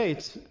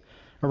relate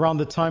around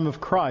the time of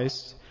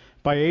Christ.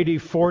 By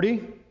AD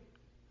 40,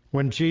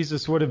 when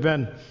Jesus would have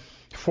been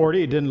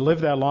 40, he didn't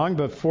live that long,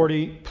 but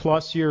 40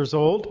 plus years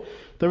old,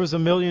 there was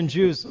 1 million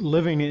Jews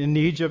living in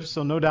Egypt,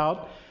 so no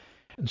doubt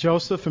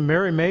Joseph and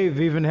Mary may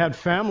have even had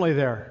family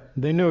there.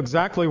 They knew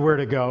exactly where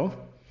to go.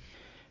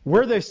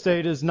 Where they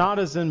stayed is not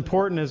as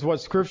important as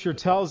what Scripture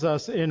tells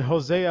us in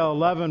Hosea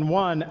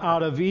 11:1,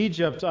 out of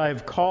Egypt I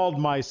have called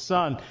my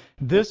son.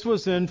 This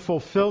was in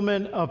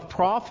fulfillment of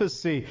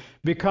prophecy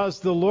because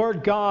the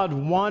Lord God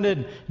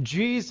wanted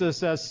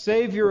Jesus as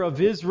Savior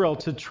of Israel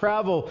to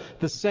travel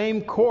the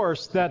same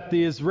course that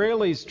the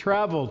Israelis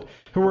traveled,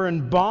 who were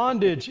in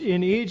bondage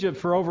in Egypt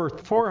for over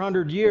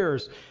 400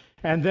 years,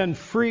 and then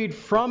freed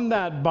from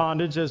that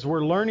bondage, as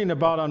we're learning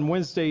about on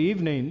Wednesday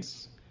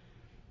evenings.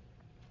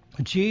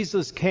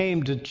 Jesus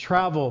came to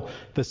travel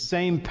the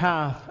same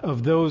path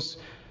of those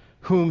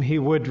whom he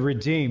would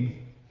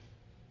redeem.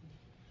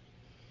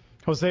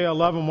 Hosea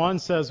 11:1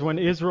 says, when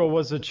Israel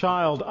was a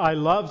child, I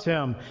loved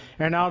him,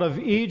 and out of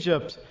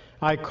Egypt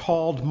I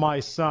called my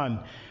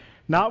son.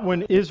 Not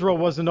when Israel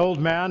was an old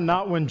man,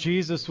 not when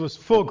Jesus was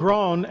full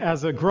grown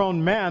as a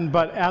grown man,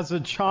 but as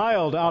a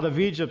child out of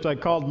Egypt I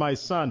called my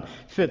son.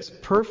 Fits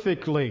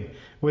perfectly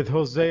with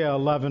Hosea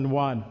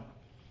 11:1.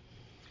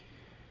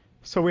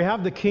 So we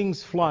have the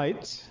king's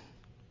flight.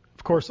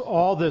 Of course,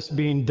 all this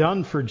being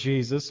done for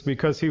Jesus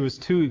because he was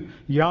too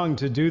young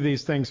to do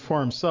these things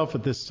for himself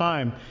at this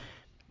time.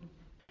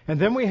 And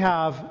then we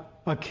have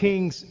a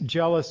king's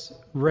jealous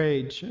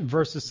rage.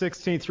 Verses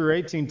 16 through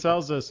 18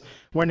 tells us,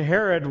 when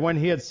Herod, when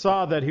he had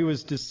saw that he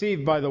was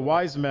deceived by the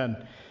wise men,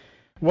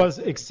 was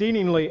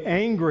exceedingly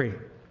angry,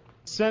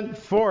 sent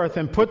forth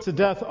and put to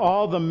death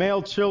all the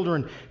male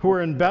children who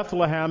were in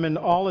Bethlehem and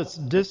all its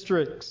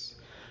districts,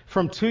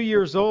 from 2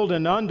 years old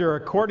and under,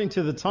 according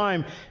to the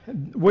time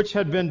which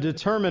had been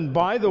determined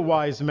by the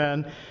wise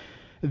men.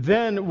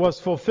 Then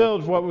was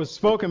fulfilled what was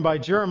spoken by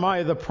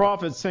Jeremiah the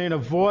prophet, saying, a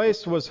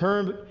voice was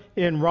heard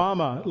in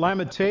Ramah,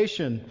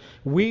 lamentation,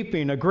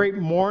 weeping, a great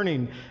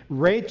mourning,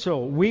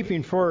 Rachel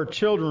weeping for her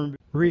children,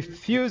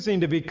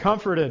 refusing to be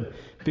comforted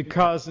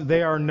because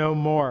they are no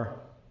more.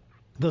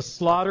 The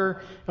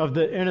slaughter of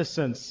the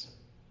innocents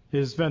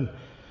has been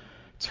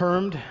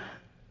termed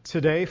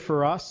today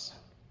for us,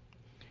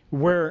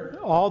 where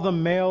all the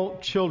male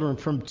children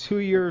from 2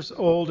 years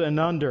old and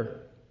under,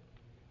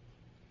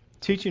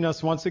 teaching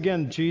us once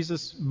again,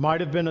 Jesus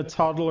might have been a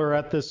toddler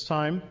at this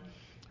time.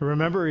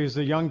 Remember, he was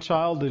a young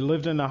child. He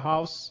lived in a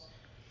house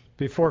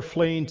before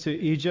fleeing to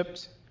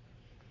Egypt.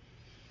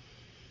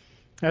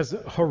 As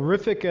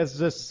horrific as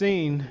this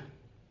scene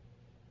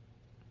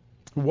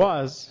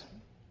was,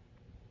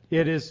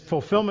 it is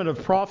fulfillment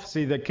of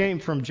prophecy that came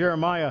from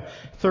Jeremiah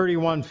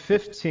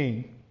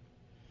 31:15.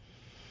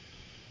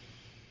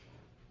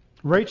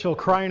 Rachel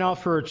crying out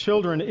for her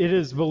children. It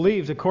is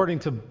believed, according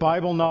to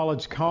Bible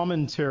Knowledge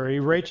Commentary,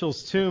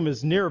 Rachel's tomb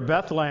is near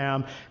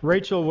Bethlehem.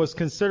 Rachel was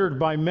considered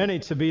by many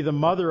to be the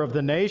mother of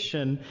the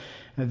nation.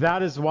 And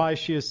that is why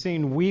she is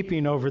seen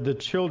weeping over the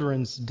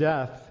children's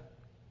death.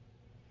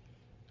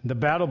 The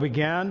battle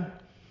began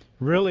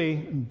really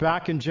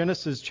back in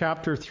Genesis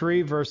chapter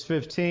 3, verse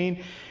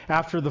 15.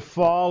 After the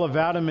fall of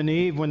Adam and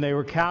Eve, when they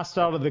were cast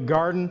out of the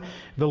garden,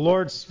 the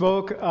Lord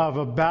spoke of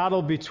a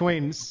battle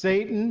between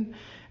Satan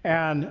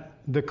and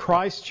the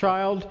Christ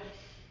child,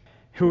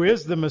 who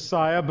is the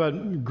Messiah,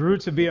 but grew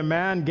to be a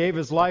man, gave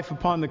his life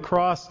upon the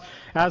cross,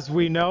 as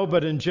we know.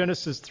 But in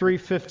Genesis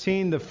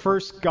 3:15, the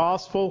first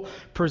gospel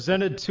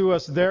presented to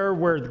us there,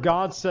 where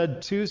God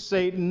said to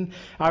Satan,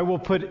 I will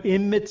put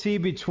enmity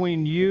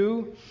between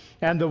you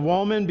and the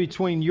woman,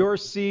 between your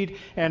seed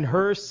and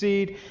her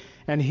seed,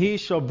 and he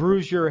shall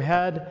bruise your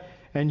head,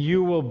 and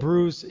you will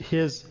bruise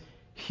his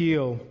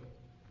heel.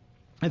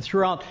 And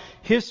throughout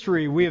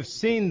history, we have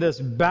seen this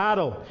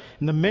battle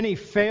and the many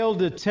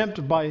failed attempts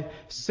by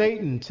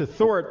Satan to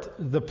thwart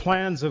the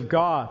plans of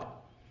God.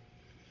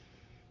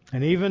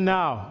 And even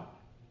now,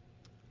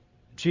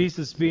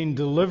 Jesus being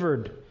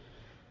delivered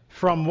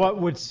from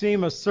what would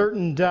seem a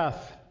certain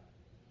death,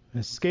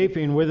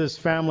 escaping with his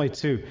family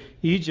to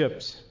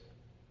Egypt.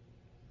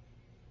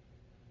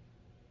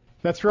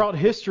 that throughout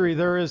history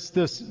there is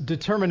this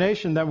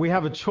determination that we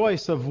have a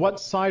choice of what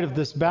side of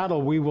this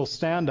battle we will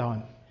stand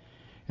on.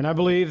 And I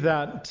believe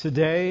that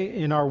today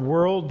in our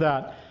world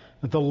that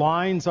the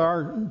lines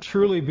are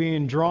truly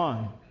being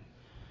drawn.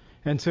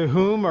 And to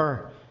whom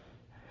are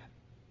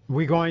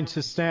we going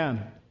to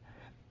stand?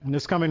 And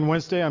this coming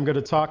Wednesday, I'm going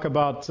to talk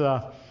about,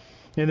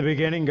 in the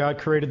beginning, God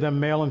created them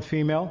male and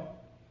female.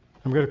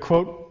 I'm going to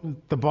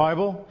quote the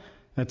Bible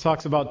that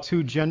talks about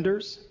two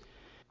genders.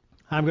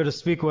 I'm going to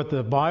speak what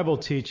the Bible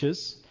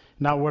teaches,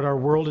 not what our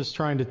world is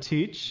trying to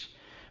teach.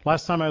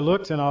 Last time I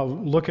looked, and I'll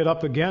look it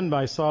up again, but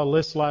I saw a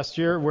list last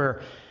year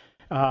where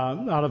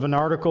out of an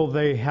article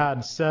they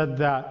had said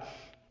that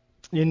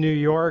in New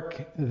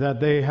York that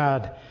they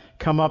had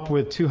come up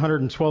with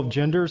 212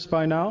 genders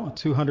by now,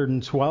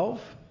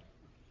 212,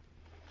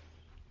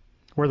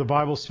 where the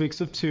Bible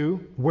speaks of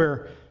two,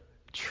 where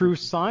true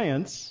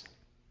science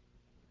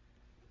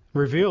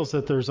reveals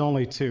that there's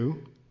only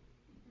two.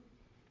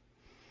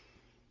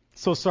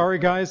 So sorry,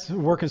 guys,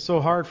 working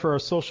so hard for our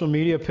social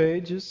media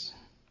pages.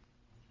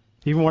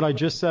 Even what I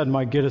just said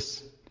might get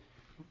us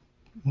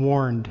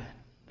warning.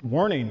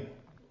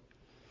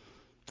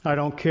 I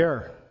don't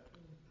care.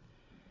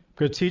 I'm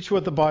going to teach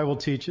what the Bible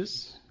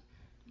teaches.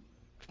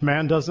 If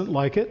man doesn't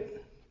like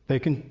it, they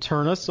can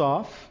turn us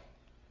off.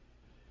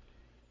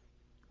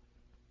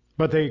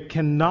 But they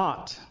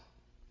cannot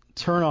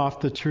turn off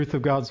the truth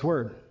of God's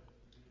Word.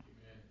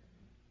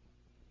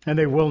 And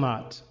they will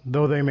not,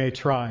 though they may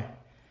try.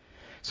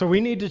 So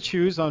we need to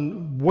choose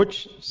on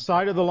which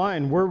side of the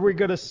line, where we're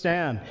going to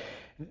stand.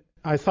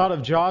 I thought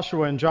of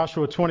Joshua in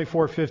Joshua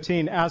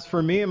 24:15. As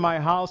for me and my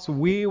house,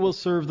 we will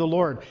serve the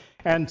Lord.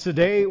 And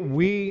today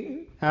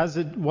we, as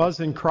it was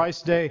in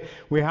Christ's day,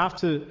 we have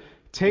to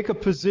take a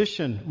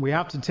position. We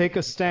have to take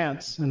a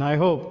stance. And I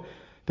hope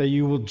that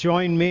you will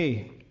join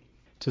me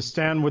to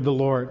stand with the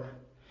Lord.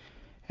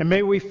 And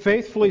may we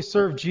faithfully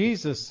serve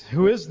Jesus,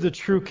 who is the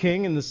true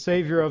King and the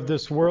Savior of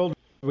this world.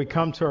 We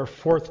come to our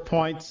fourth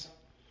point.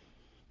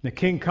 The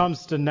King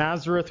comes to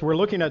Nazareth. We're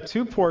looking at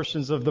two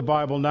portions of the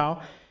Bible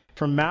now,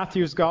 from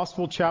Matthew's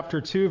Gospel, chapter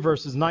 2,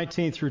 verses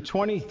 19 through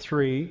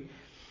 23,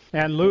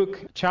 and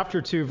Luke,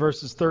 chapter 2,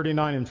 verses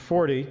 39 and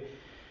 40.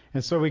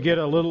 And so we get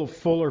a little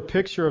fuller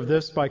picture of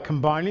this by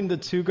combining the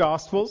two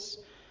Gospels.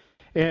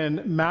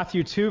 In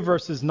Matthew 2,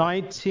 verses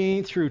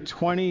 19 through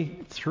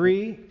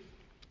 23,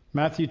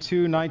 Matthew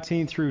 2,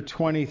 19 through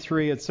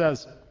 23, it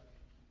says,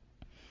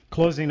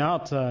 closing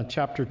out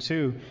chapter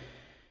 2,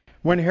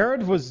 when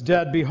Herod was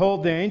dead,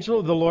 behold, the angel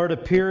of the Lord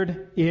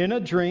appeared in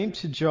a dream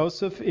to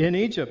Joseph in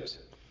Egypt.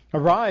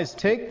 Arise,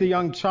 take the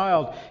young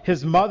child,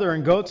 his mother,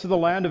 and go to the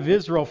land of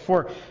Israel,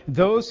 for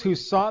those who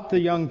sought the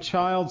young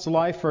child's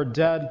life are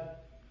dead.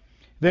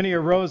 Then he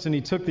arose and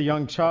he took the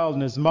young child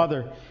and his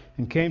mother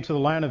and came to the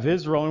land of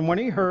Israel. And when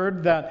he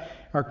heard that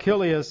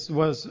Archelaus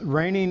was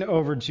reigning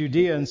over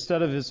Judea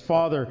instead of his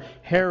father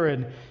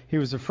Herod, he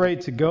was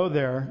afraid to go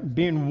there.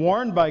 Being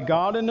warned by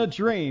God in a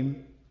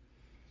dream,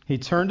 he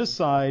turned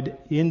aside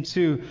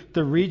into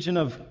the region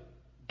of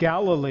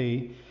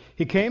Galilee.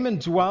 He came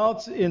and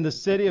dwelt in the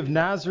city of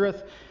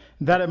Nazareth,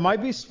 that it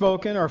might be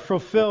spoken or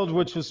fulfilled,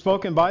 which was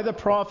spoken by the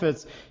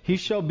prophets, he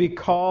shall be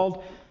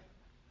called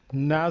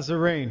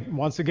Nazarene.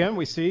 Once again,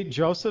 we see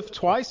Joseph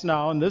twice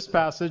now in this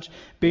passage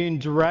being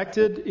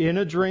directed in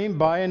a dream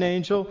by an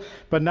angel,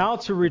 but now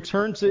to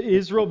return to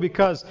Israel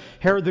because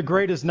Herod the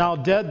Great is now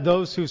dead,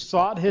 those who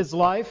sought his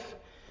life.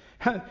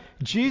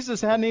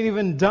 Jesus hadn't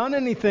even done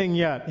anything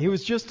yet. He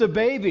was just a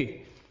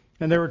baby.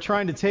 And they were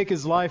trying to take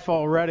his life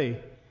already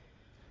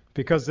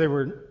because they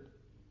were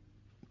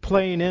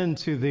playing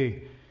into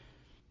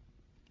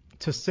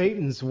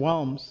Satan's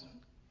realms,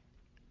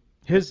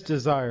 his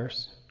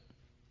desires.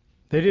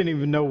 They didn't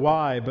even know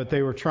why, but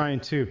they were trying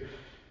to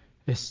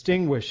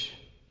extinguish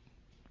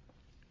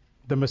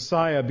the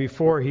Messiah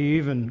before he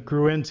even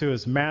grew into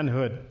his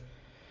manhood.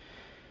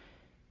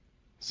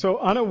 So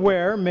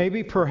unaware,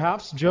 maybe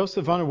perhaps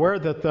Joseph unaware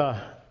that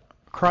the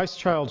Christ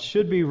child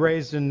should be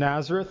raised in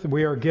Nazareth,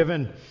 we are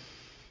given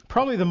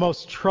probably the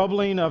most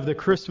troubling of the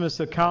Christmas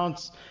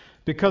accounts.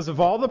 Because of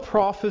all the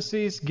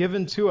prophecies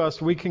given to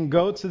us, we can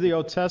go to the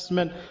Old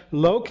Testament,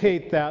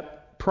 locate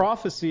that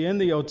prophecy in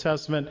the Old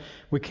Testament.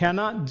 We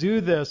cannot do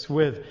this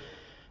with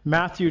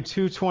Matthew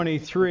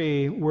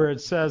 2:23, where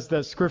it says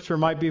that Scripture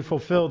might be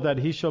fulfilled, that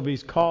he shall be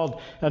called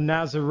a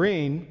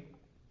Nazarene.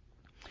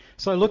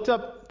 So I looked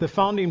up the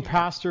founding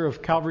pastor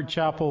of Calvary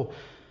Chapel,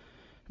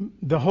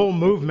 the whole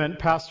movement,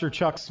 Pastor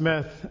Chuck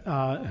Smith,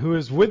 who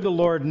is with the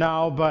Lord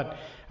now, but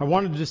I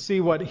wanted to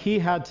see what he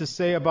had to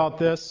say about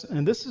this.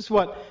 And this is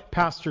what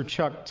Pastor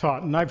Chuck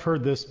taught, and I've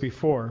heard this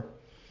before.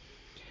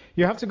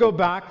 You have to go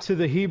back to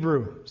the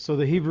Hebrew, so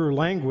the Hebrew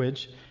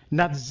language.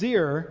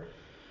 Nazir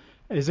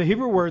is a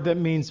Hebrew word that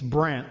means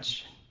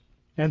branch.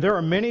 And there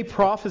are many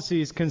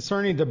prophecies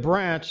concerning the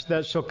branch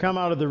that shall come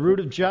out of the root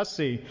of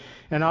Jesse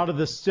and out of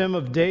the stem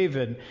of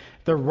David.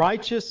 The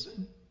righteous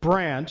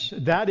branch,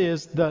 that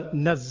is the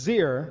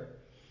Nazir,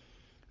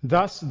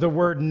 thus the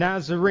word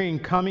Nazarene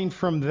coming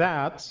from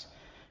that,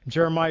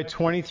 Jeremiah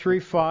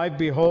 23:5,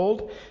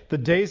 Behold, the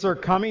days are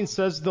coming,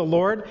 says the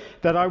Lord,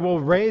 that I will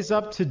raise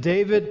up to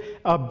David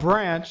a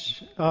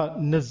branch,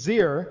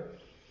 Nazir,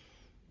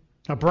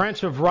 a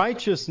branch of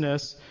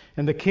righteousness,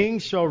 and the king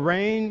shall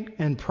reign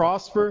and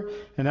prosper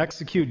and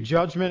execute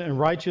judgment and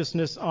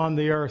righteousness on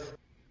the earth.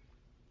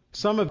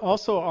 Some have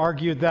also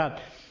argued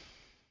that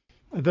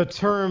the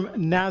term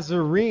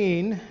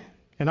Nazarene,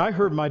 and I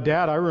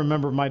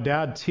remember my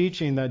dad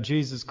teaching that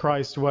Jesus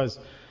Christ was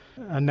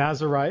a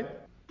Nazarite.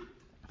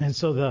 And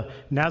so the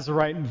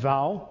Nazarite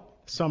vow,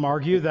 some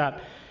argue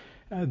that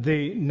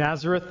the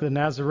Nazareth, the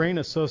Nazarene,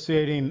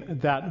 associating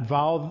that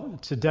vow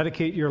to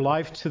dedicate your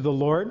life to the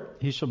Lord,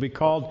 he shall be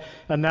called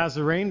a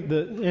Nazarene.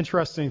 The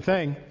interesting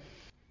thing,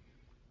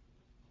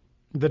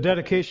 the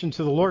dedication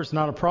to the Lord is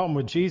not a problem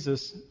with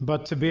Jesus,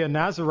 but to be a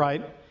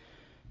Nazarite,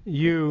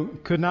 you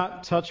could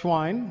not touch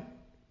wine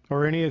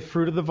or any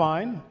fruit of the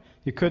vine.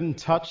 You couldn't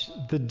touch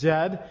the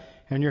dead,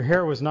 and your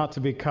hair was not to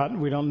be cut.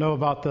 We don't know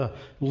about the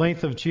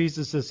length of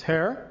Jesus'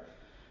 hair,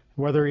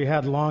 whether he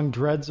had long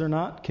dreads or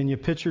not. Can you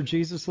picture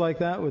Jesus like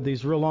that with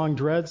these real long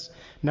dreads,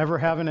 never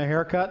having a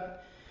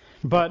haircut?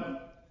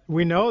 But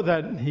we know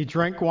that he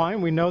drank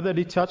wine. We know that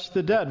he touched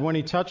the dead. When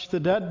he touched the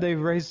dead, they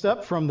raised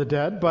up from the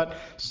dead. But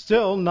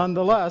still,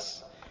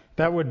 nonetheless,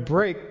 that would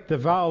break the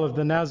vow of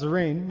the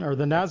Nazarene or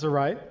the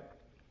Nazarite.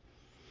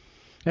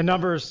 In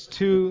Numbers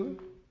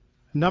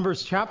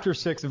chapter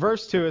 6,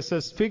 verse 2, it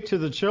says, Speak to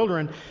the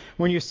children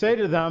when you say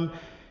to them,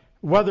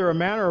 whether a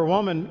man or a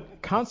woman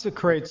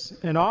consecrates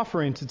an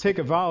offering to take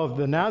a vow of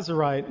the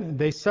Nazarite,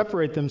 they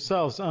separate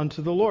themselves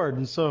unto the Lord.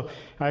 And so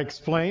I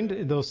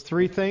explained those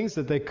three things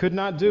that they could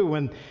not do.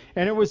 And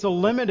it was a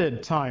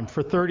limited time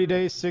for 30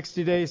 days,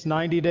 60 days,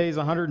 90 days,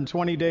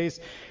 120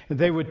 days.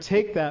 They would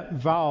take that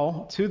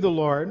vow to the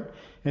Lord.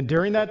 And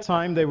during that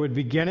time, they would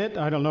begin it.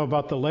 I don't know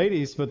about the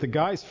ladies, but the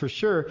guys for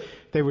sure,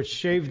 they would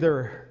shave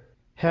their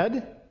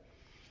head.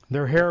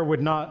 Their hair would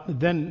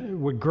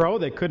grow.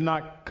 They could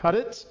not cut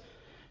it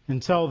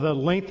until the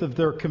length of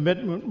their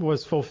commitment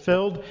was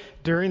fulfilled.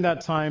 During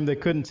that time, they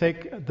couldn't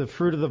take the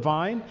fruit of the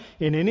vine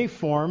in any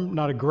form,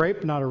 not a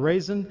grape, not a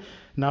raisin,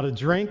 not a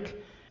drink.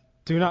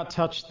 Do not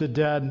touch the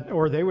dead,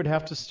 or they would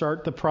have to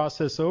start the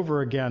process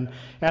over again.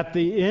 At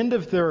the end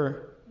of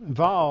their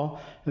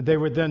vow, they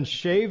would then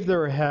shave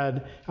their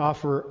head,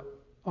 offer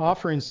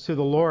offerings to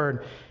the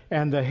Lord,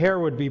 and the hair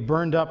would be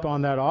burned up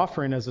on that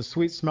offering as a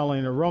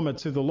sweet-smelling aroma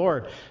to the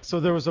Lord. So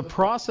there was a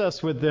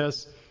process with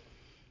this.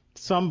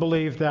 Some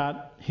believe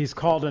that he's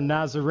called a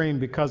Nazarene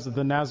because of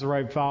the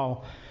Nazarite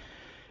vow.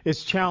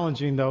 It's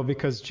challenging, though,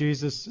 because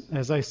Jesus,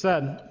 as I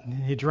said,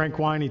 he drank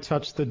wine, he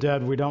touched the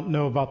dead. We don't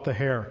know about the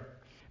hair.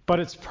 But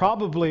it's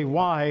probably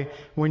why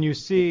when you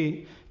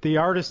see the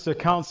artist's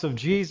accounts of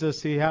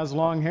Jesus, he has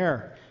long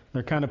hair.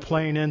 They're kind of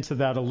playing into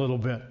that a little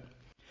bit.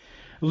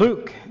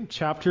 Luke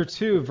chapter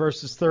 2,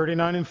 verses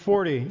 39 and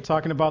 40,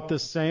 talking about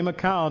this same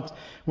account.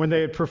 When they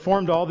had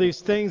performed all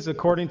these things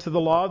according to the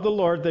law of the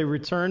Lord, they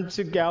returned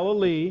to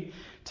Galilee,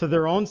 to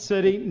their own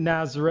city,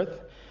 Nazareth.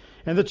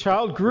 And the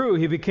child grew.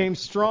 He became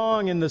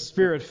strong in the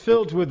Spirit,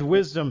 filled with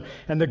wisdom,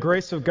 and the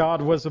grace of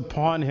God was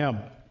upon him.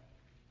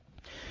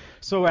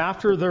 So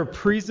after their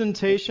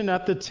presentation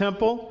at the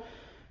temple,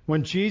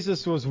 when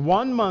Jesus was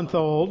 1 month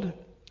old,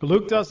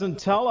 Luke doesn't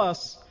tell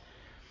us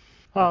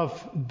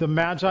of the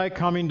Magi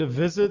coming to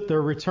visit.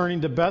 They're returning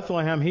to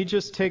Bethlehem. He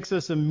just takes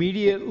us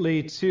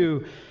immediately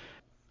to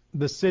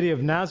the city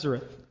of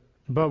Nazareth.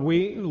 But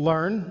we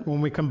learn,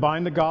 when we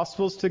combine the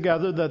Gospels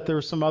together, that there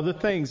are some other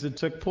things that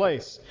took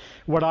place.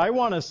 What I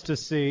want us to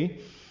see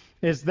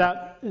is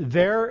that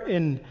there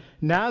in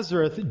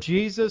Nazareth,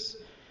 Jesus,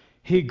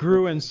 he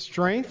grew in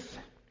strength,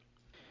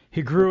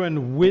 he grew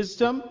in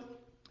wisdom,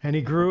 and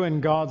he grew in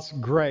God's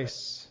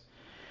grace.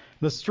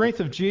 The strength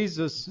of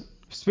Jesus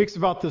speaks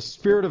about the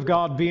Spirit of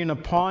God being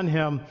upon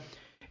him.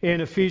 In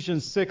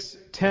Ephesians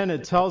 6:10,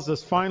 it tells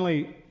us,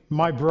 Finally,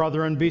 my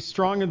brethren, be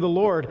strong in the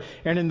Lord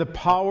and in the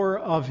power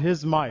of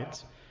his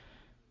might.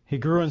 He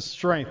grew in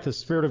strength, the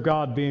Spirit of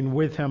God being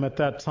with him at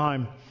that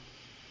time.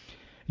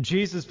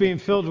 Jesus being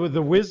filled with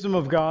the wisdom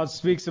of God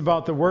speaks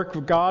about the work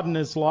of God in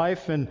his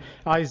life. In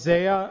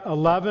Isaiah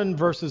 11,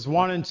 verses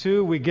 1 and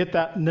 2, we get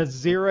that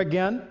Nazir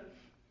again,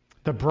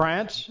 the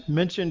branch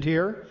mentioned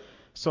here.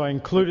 So I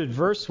included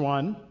verse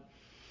 1.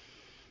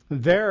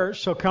 There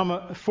shall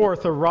come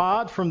forth a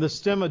rod from the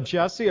stem of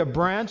Jesse, a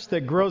branch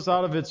that grows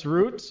out of its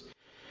roots.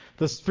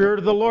 The Spirit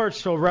of the Lord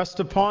shall rest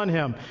upon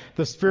him,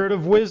 the Spirit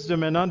of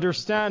wisdom and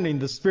understanding,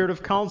 the Spirit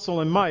of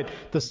counsel and might,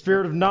 the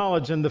Spirit of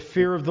knowledge and the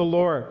fear of the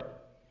Lord.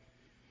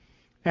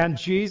 And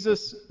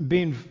Jesus,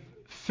 being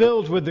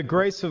filled with the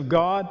grace of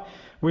God,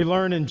 we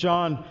learn in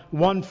John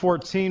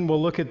 1:14,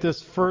 we'll look at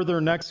this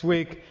further next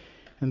week,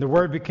 and the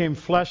Word became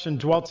flesh and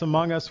dwelt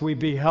among us. We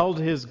beheld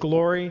his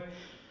glory,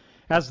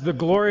 as the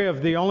glory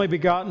of the only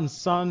begotten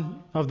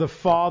Son of the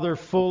Father,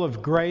 full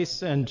of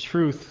grace and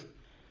truth.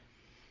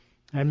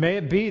 And may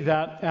it be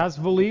that as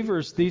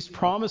believers, these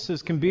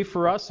promises can be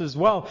for us as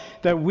well,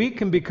 that we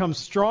can become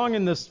strong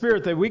in the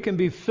Spirit, that we can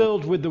be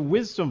filled with the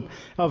wisdom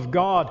of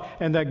God,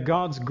 and that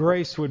God's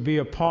grace would be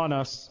upon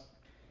us.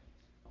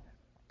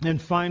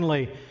 And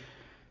finally,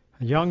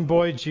 a young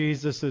boy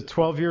Jesus at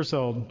 12 years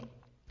old.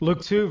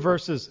 Luke 2,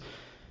 verses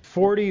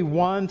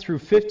 41 through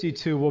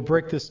 52, we'll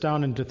break this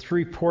down into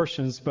three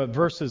portions, but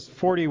verses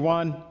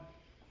 41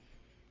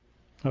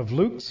 of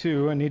Luke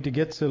 2, I need to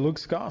get to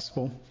Luke's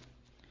Gospel.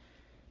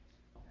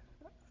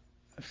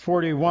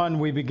 41,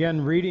 we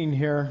begin reading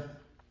here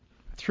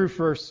through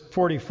verse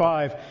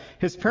 45.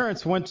 His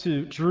parents went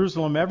to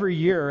Jerusalem every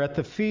year at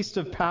the feast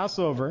of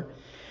Passover.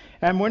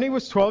 And when he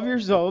was 12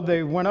 years old,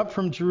 they went up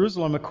from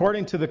Jerusalem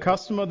according to the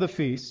custom of the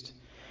feast.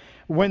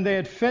 When they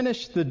had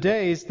finished the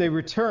days, they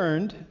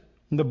returned.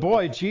 The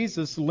boy,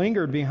 Jesus,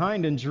 lingered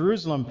behind in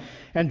Jerusalem,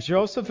 and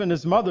Joseph and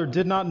his mother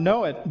did not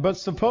know it, but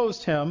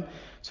supposed him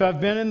to have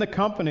been in the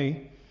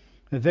company.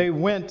 They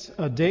went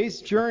a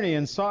day's journey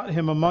and sought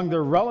him among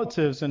their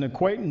relatives and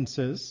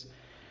acquaintances.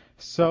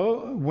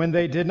 So when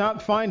they did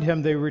not find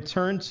him, they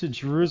returned to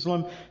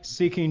Jerusalem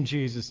seeking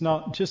Jesus.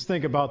 Now, just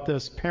think about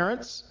this.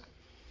 Parents,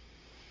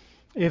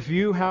 if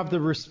you have the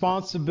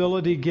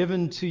responsibility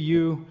given to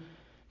you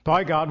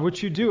by God,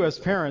 which you do as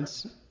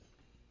parents,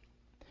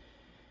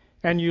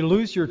 and you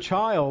lose your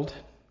child,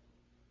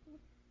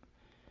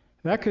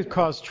 that could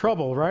cause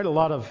trouble, right? A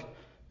lot of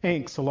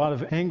angst, a lot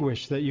of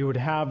anguish that you would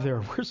have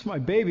there. Where's my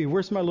baby?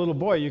 Where's my little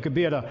boy? You could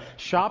be at a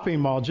shopping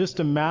mall. Just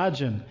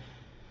imagine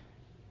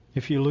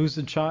if you lose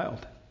a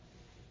child.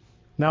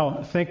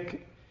 Now,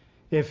 think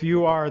if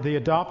you are the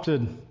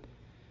adopted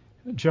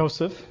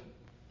Joseph,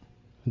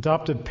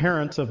 adopted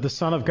parent of the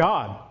Son of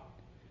God.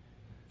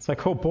 It's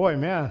like, oh boy,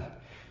 man,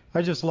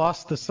 I just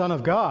lost the Son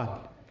of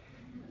God.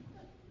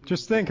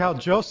 Just think how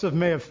Joseph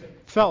may have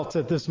felt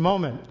at this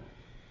moment.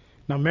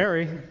 Now,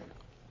 Mary,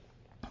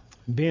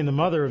 being the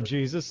mother of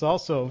Jesus,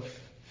 also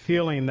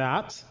feeling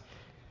that.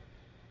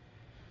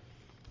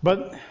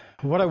 But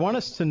what I want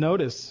us to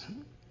notice,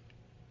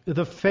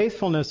 the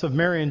faithfulness of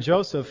Mary and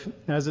Joseph,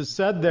 as it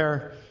said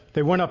there,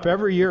 they went up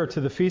every year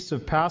to the feast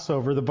of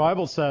Passover. The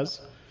Bible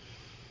says,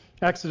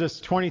 Exodus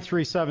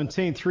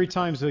 23:17, 3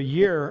 times a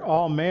year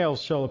all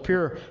males shall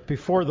appear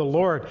before the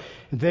Lord.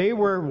 They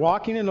were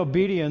walking in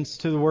obedience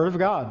to the Word of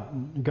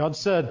God. God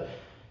said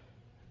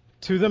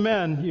to the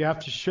men, you have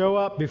to show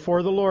up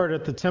before the Lord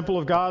at the temple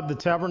of God, the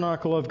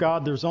tabernacle of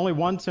God. There's only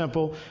one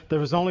temple. There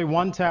was only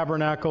one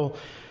tabernacle.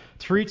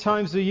 3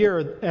 times a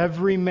year,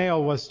 every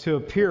male was to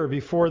appear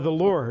before the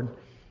Lord.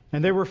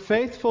 And they were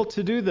faithful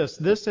to do this.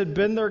 This had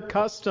been their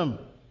custom.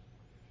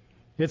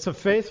 It's a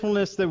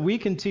faithfulness that we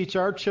can teach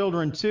our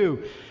children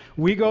too.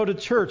 We go to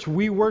church.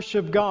 We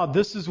worship God.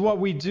 This is what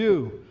we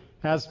do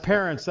as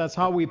parents. That's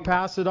how we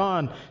pass it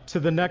on to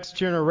the next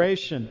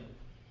generation.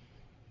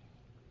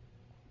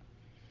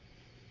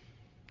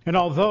 And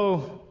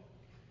although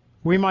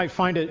we might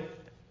find it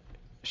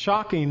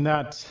shocking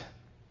that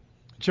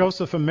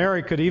Joseph and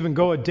Mary could even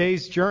go a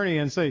day's journey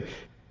and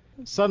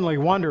suddenly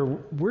wonder,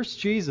 where's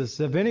Jesus?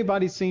 Have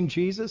anybody seen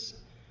Jesus?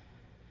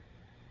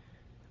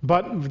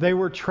 But they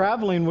were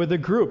traveling with a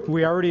group.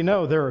 We already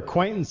know their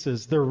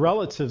acquaintances, their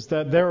relatives,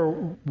 that they're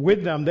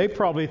with them. They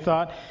probably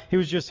thought he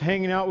was just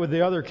hanging out with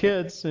the other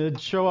kids.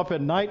 It'd show up at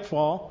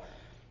nightfall.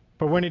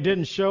 But when he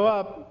didn't show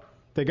up,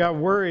 they got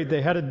worried.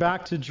 They headed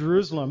back to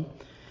Jerusalem.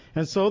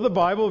 And so the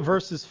Bible,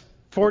 verses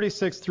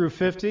 46 through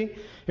 50,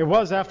 it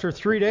was after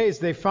 3 days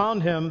they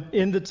found him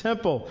in the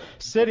temple,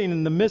 sitting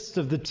in the midst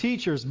of the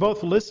teachers,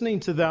 both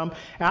listening to them,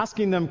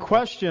 asking them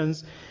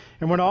questions.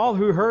 And when all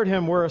who heard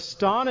him were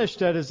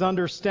astonished at his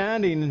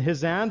understanding and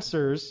his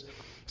answers,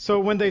 so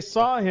when they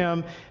saw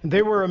him,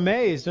 they were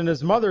amazed. And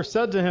his mother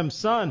said to him,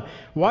 Son,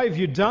 why have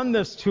you done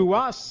this to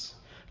us?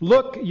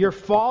 Look, your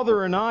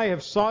father and I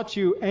have sought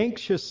you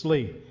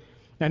anxiously.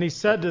 And he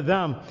said to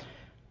them,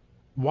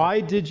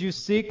 Why did you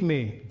seek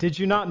me? Did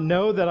you not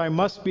know that I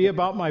must be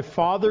about my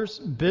Father's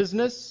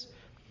business?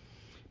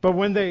 But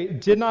they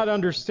did not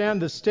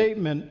understand the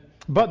statement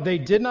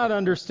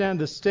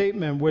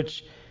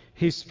which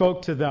he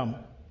spoke to them.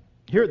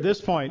 Here at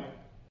this point,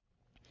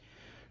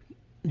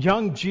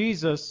 young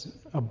Jesus,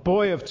 a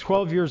boy of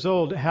 12 years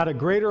old, had a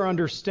greater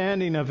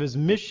understanding of his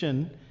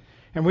mission,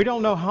 and we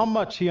don't know how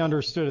much he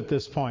understood at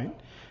this point,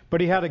 but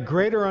he had a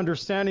greater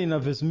understanding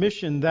of his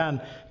mission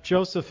than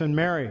Joseph and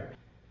Mary.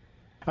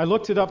 I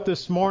looked it up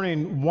this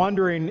morning,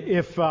 wondering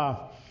if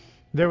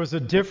there was a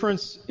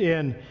difference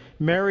in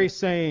Mary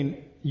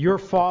saying, your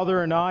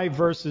father and I,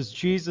 versus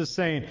Jesus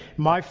saying,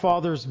 my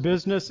Father's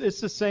business.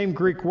 It's the same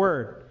Greek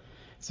word.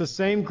 It's the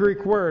same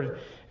Greek word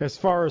as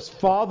far as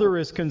father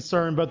is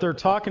concerned, but they're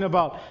talking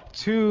about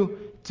two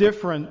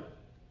different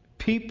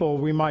people,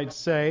 we might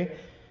say.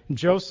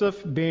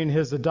 Joseph being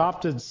his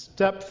adopted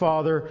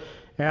stepfather,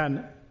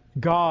 and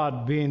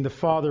God being the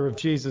Father of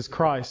Jesus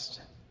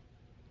Christ.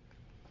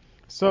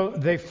 So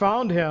they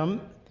found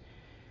him.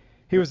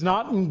 He was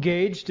not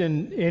engaged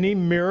in any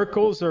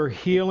miracles or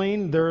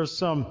healing. There are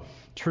some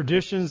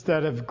traditions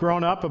that have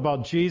grown up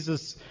about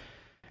Jesus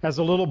as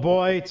a little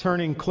boy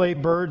turning clay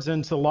birds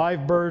into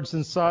live birds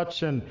and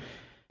such, and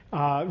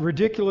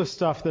ridiculous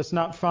stuff that's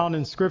not found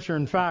in Scripture.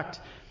 In fact,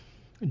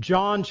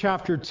 John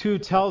chapter 2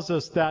 tells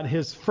us that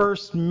his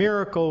first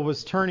miracle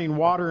was turning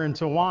water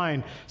into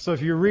wine. So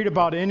if you read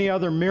about any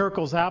other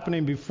miracles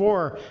happening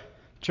before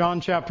John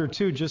chapter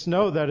 2, just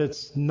know that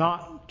it's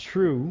not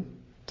true.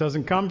 It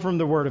doesn't come from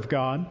the Word of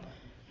God.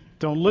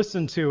 Don't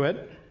listen to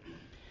it.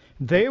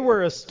 They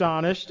were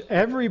astonished.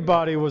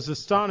 Everybody was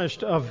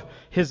astonished of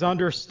his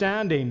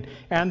understanding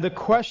and the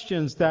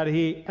questions that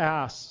he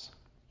asked.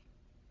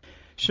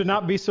 Should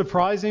not be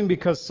surprising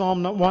because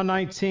Psalm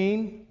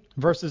 119,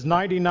 verses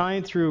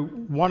 99 through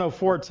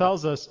 104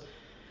 tells us,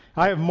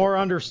 I have more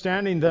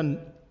understanding than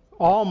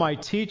all my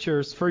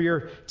teachers, for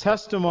your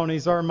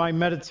testimonies are my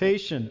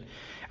meditation.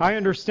 I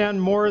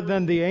understand more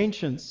than the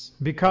ancients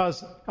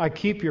because I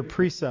keep your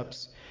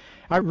precepts.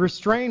 I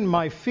restrain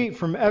my feet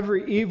from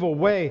every evil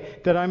way,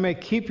 that I may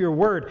keep your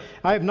word.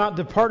 I have not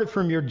departed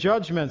from your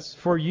judgments,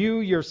 for you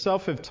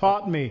yourself have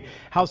taught me.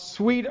 How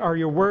sweet are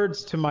your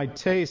words to my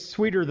taste,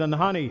 sweeter than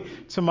honey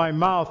to my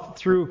mouth.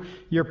 Through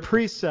your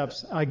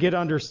precepts I get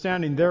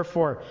understanding.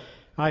 Therefore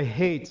I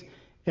hate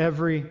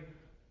every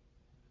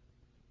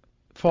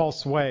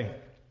false way.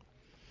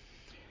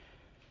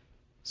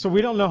 So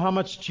we don't know how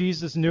much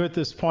Jesus knew at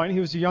this point.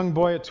 He was a young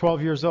boy at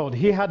 12 years old.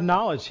 He had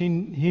knowledge. He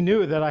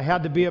knew that I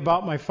had to be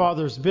about my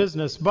Father's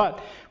business. But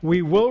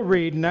we will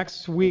read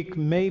next week,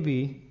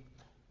 maybe,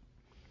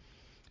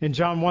 in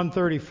John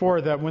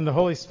 1:34, that when the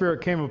Holy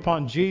Spirit came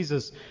upon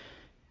Jesus,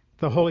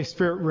 the Holy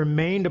Spirit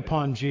remained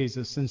upon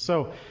Jesus. And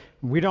so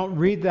we don't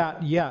read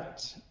that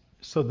yet.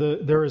 So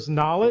there is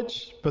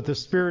knowledge, but the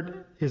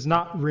Spirit is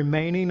not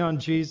remaining on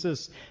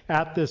Jesus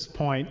at this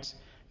point,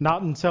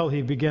 not until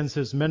he begins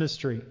his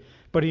ministry.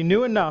 But he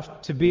knew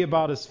enough to be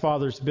about his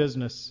Father's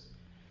business.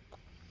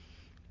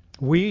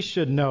 We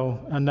should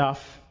know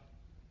enough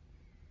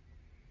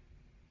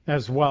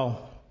as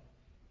well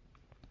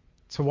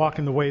to walk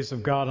in the ways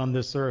of God on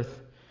this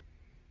earth.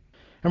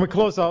 And we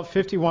close out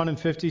 51 and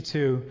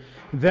 52.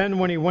 Then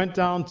when he went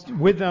down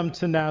with them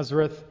to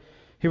Nazareth,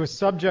 he was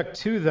subject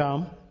to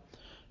them,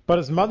 but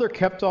his mother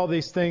kept all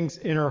these things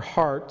in her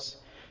heart.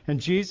 And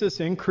Jesus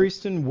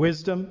increased in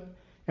wisdom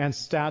and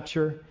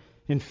stature,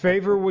 in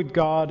favor with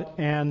God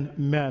and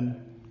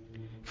men.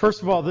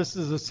 First of all, this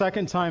is the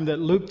second time that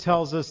Luke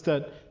tells us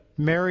that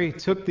Mary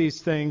took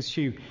these things.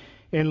 She,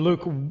 in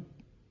Luke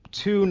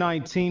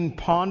 2:19,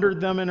 pondered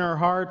them in her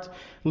heart.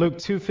 Luke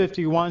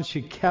 2:51,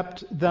 she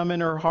kept them in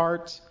her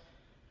heart.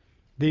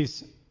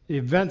 These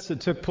events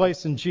that took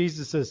place in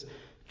Jesus'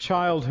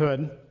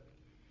 childhood.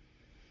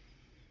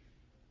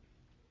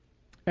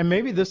 And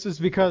maybe this is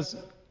because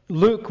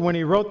Luke, when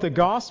he wrote the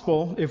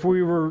gospel, if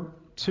we were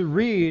to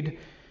read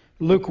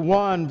Luke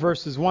 1,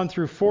 verses 1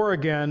 through 4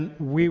 again,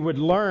 we would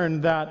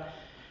learn that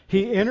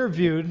he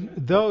interviewed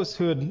those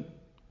who had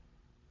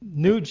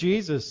knew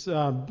Jesus,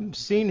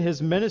 seen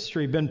his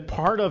ministry, been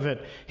part of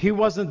it. He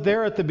wasn't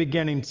there at the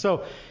beginning.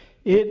 So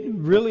it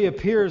really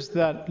appears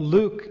that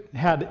Luke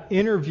had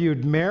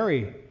interviewed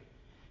Mary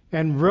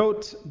and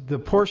wrote the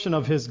portion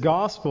of his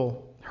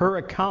gospel, her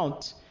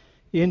account,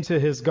 into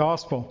his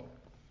gospel.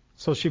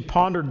 So she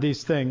pondered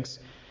these things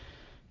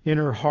in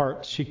her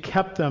heart. She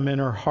kept them in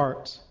her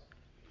heart.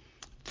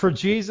 For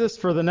Jesus,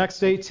 for the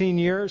next 18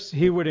 years,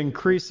 he would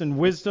increase in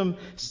wisdom,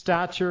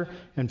 stature,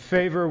 and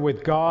favor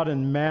with God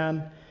and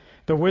man.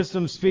 The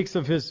wisdom speaks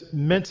of his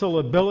mental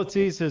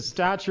abilities. His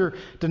stature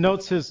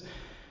denotes his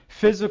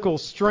physical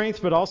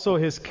strength, but also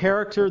his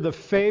character. The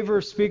favor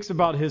speaks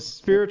about his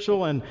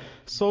spiritual and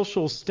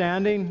social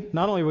standing,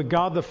 not only with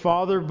God the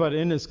Father, but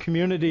in his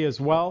community as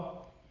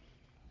well.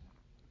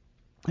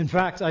 In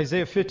fact,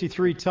 Isaiah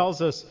 53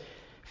 tells us,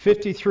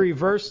 53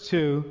 verse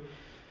 2,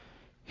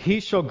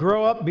 he shall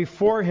grow up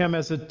before him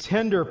as a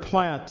tender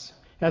plant,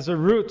 as a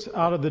root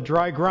out of the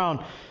dry ground.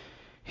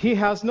 He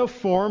has no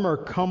form or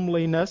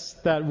comeliness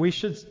that we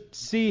should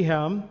see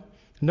him,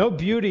 no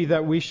beauty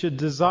that we should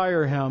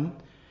desire him.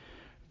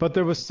 But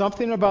there was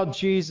something about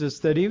Jesus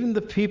that even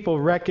the people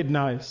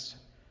recognized.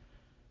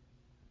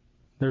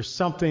 There's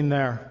something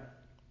there.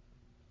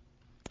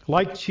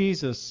 Like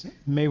Jesus,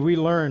 may we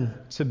learn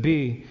to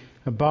be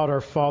about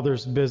our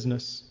Father's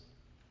business.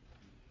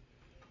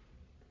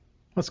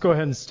 Let's go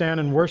ahead and stand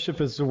and worship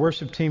as the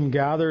worship team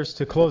gathers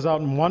to close out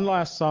in one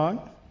last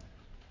song.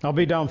 I'll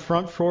be down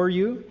front for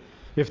you.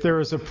 If there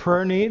is a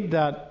prayer need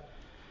that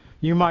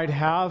you might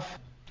have,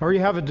 or you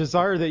have a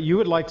desire that you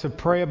would like to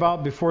pray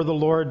about before the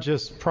Lord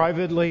just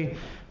privately,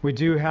 we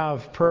do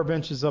have prayer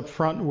benches up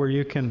front where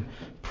you can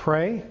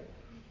pray.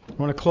 I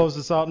want to close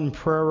this out in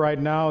prayer right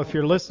now. If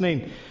you're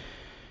listening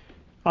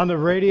on the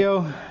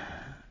radio,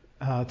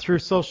 through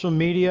social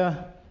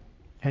media,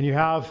 and you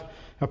have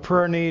a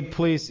prayer need,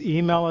 please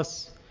email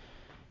us.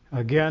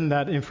 Again,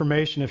 that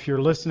information, if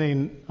you're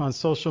listening on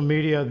social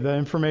media, the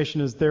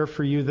information is there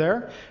for you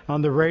there.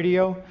 On the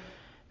radio,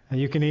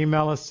 you can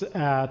email us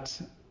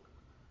at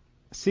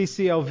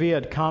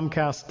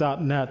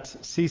cclv@comcast.net,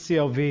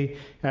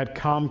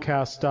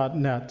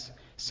 cclv@comcast.net.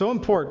 So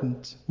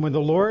important. When the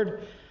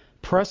Lord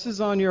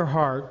presses on your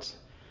heart,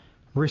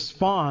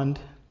 respond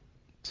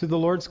to the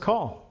Lord's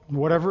call,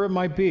 whatever it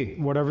might be,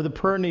 whatever the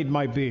prayer need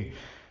might be.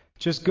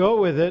 Just go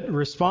with it,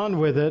 respond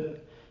with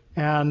it,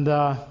 And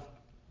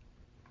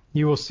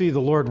you will see the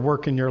Lord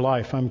work in your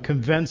life. I'm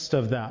convinced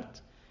of that.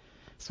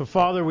 So,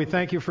 Father, we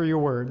thank you for your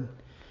word.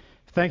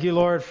 Thank you,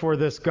 Lord, for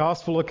this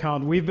gospel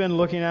account we've been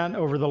looking at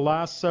over the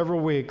last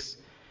several weeks.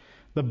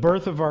 The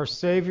birth of our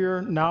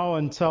Savior now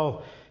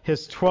until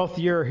his 12th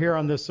year here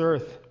on this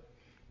earth.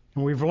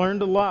 And we've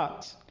learned a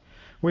lot.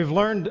 We've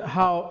learned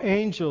how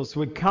angels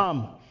would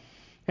come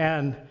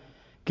and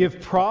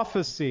give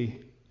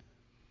prophecy,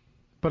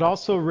 but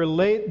also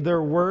relate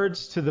their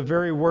words to the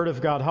very Word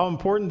of God. How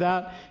important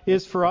that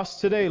is for us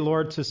today,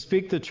 Lord, to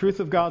speak the truth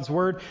of God's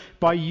Word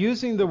by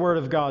using the Word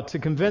of God to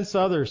convince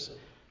others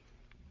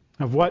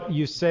of what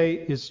you say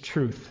is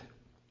truth.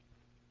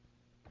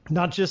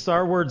 Not just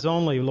our words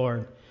only,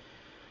 Lord,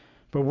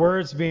 but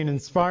words being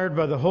inspired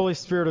by the Holy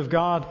Spirit of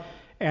God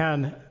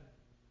and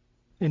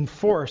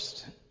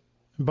enforced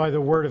by the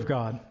Word of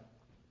God.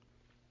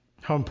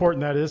 How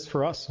important that is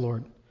for us,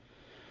 Lord.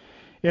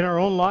 In our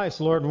own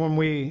lives, Lord, when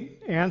we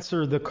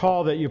answer the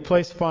call that you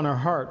place upon our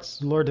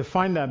hearts, Lord, to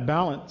find that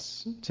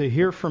balance, to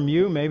hear from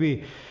you,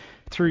 maybe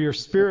through your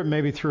Spirit,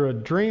 maybe through a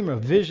dream, a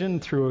vision,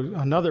 through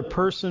another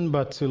person,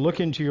 but to look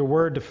into your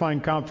Word to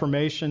find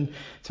confirmation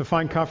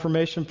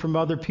from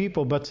other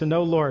people, but to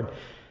know, Lord,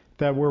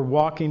 that we're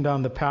walking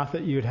down the path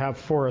that you'd have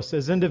for us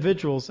as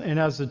individuals and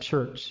as a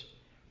church.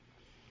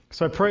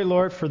 So I pray,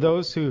 Lord, for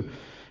those who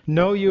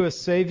know you as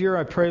Savior,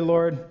 I pray,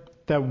 Lord,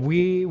 that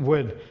we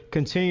would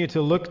continue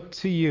to look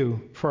to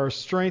you for our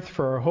strength,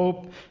 for our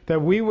hope,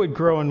 that we would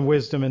grow in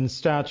wisdom and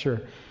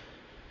stature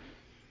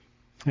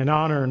and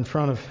honor in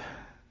front of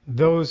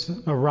those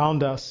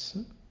around us.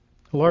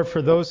 Lord,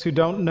 for those who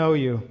don't know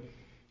you,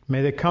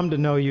 may they come to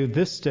know you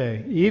this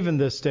day, even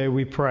this day,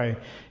 we pray.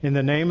 In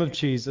the name of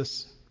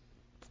Jesus,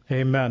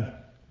 amen.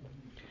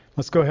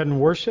 Let's go ahead and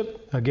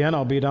worship. Again,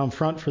 I'll be down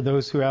front for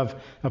those who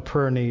have a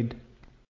prayer need.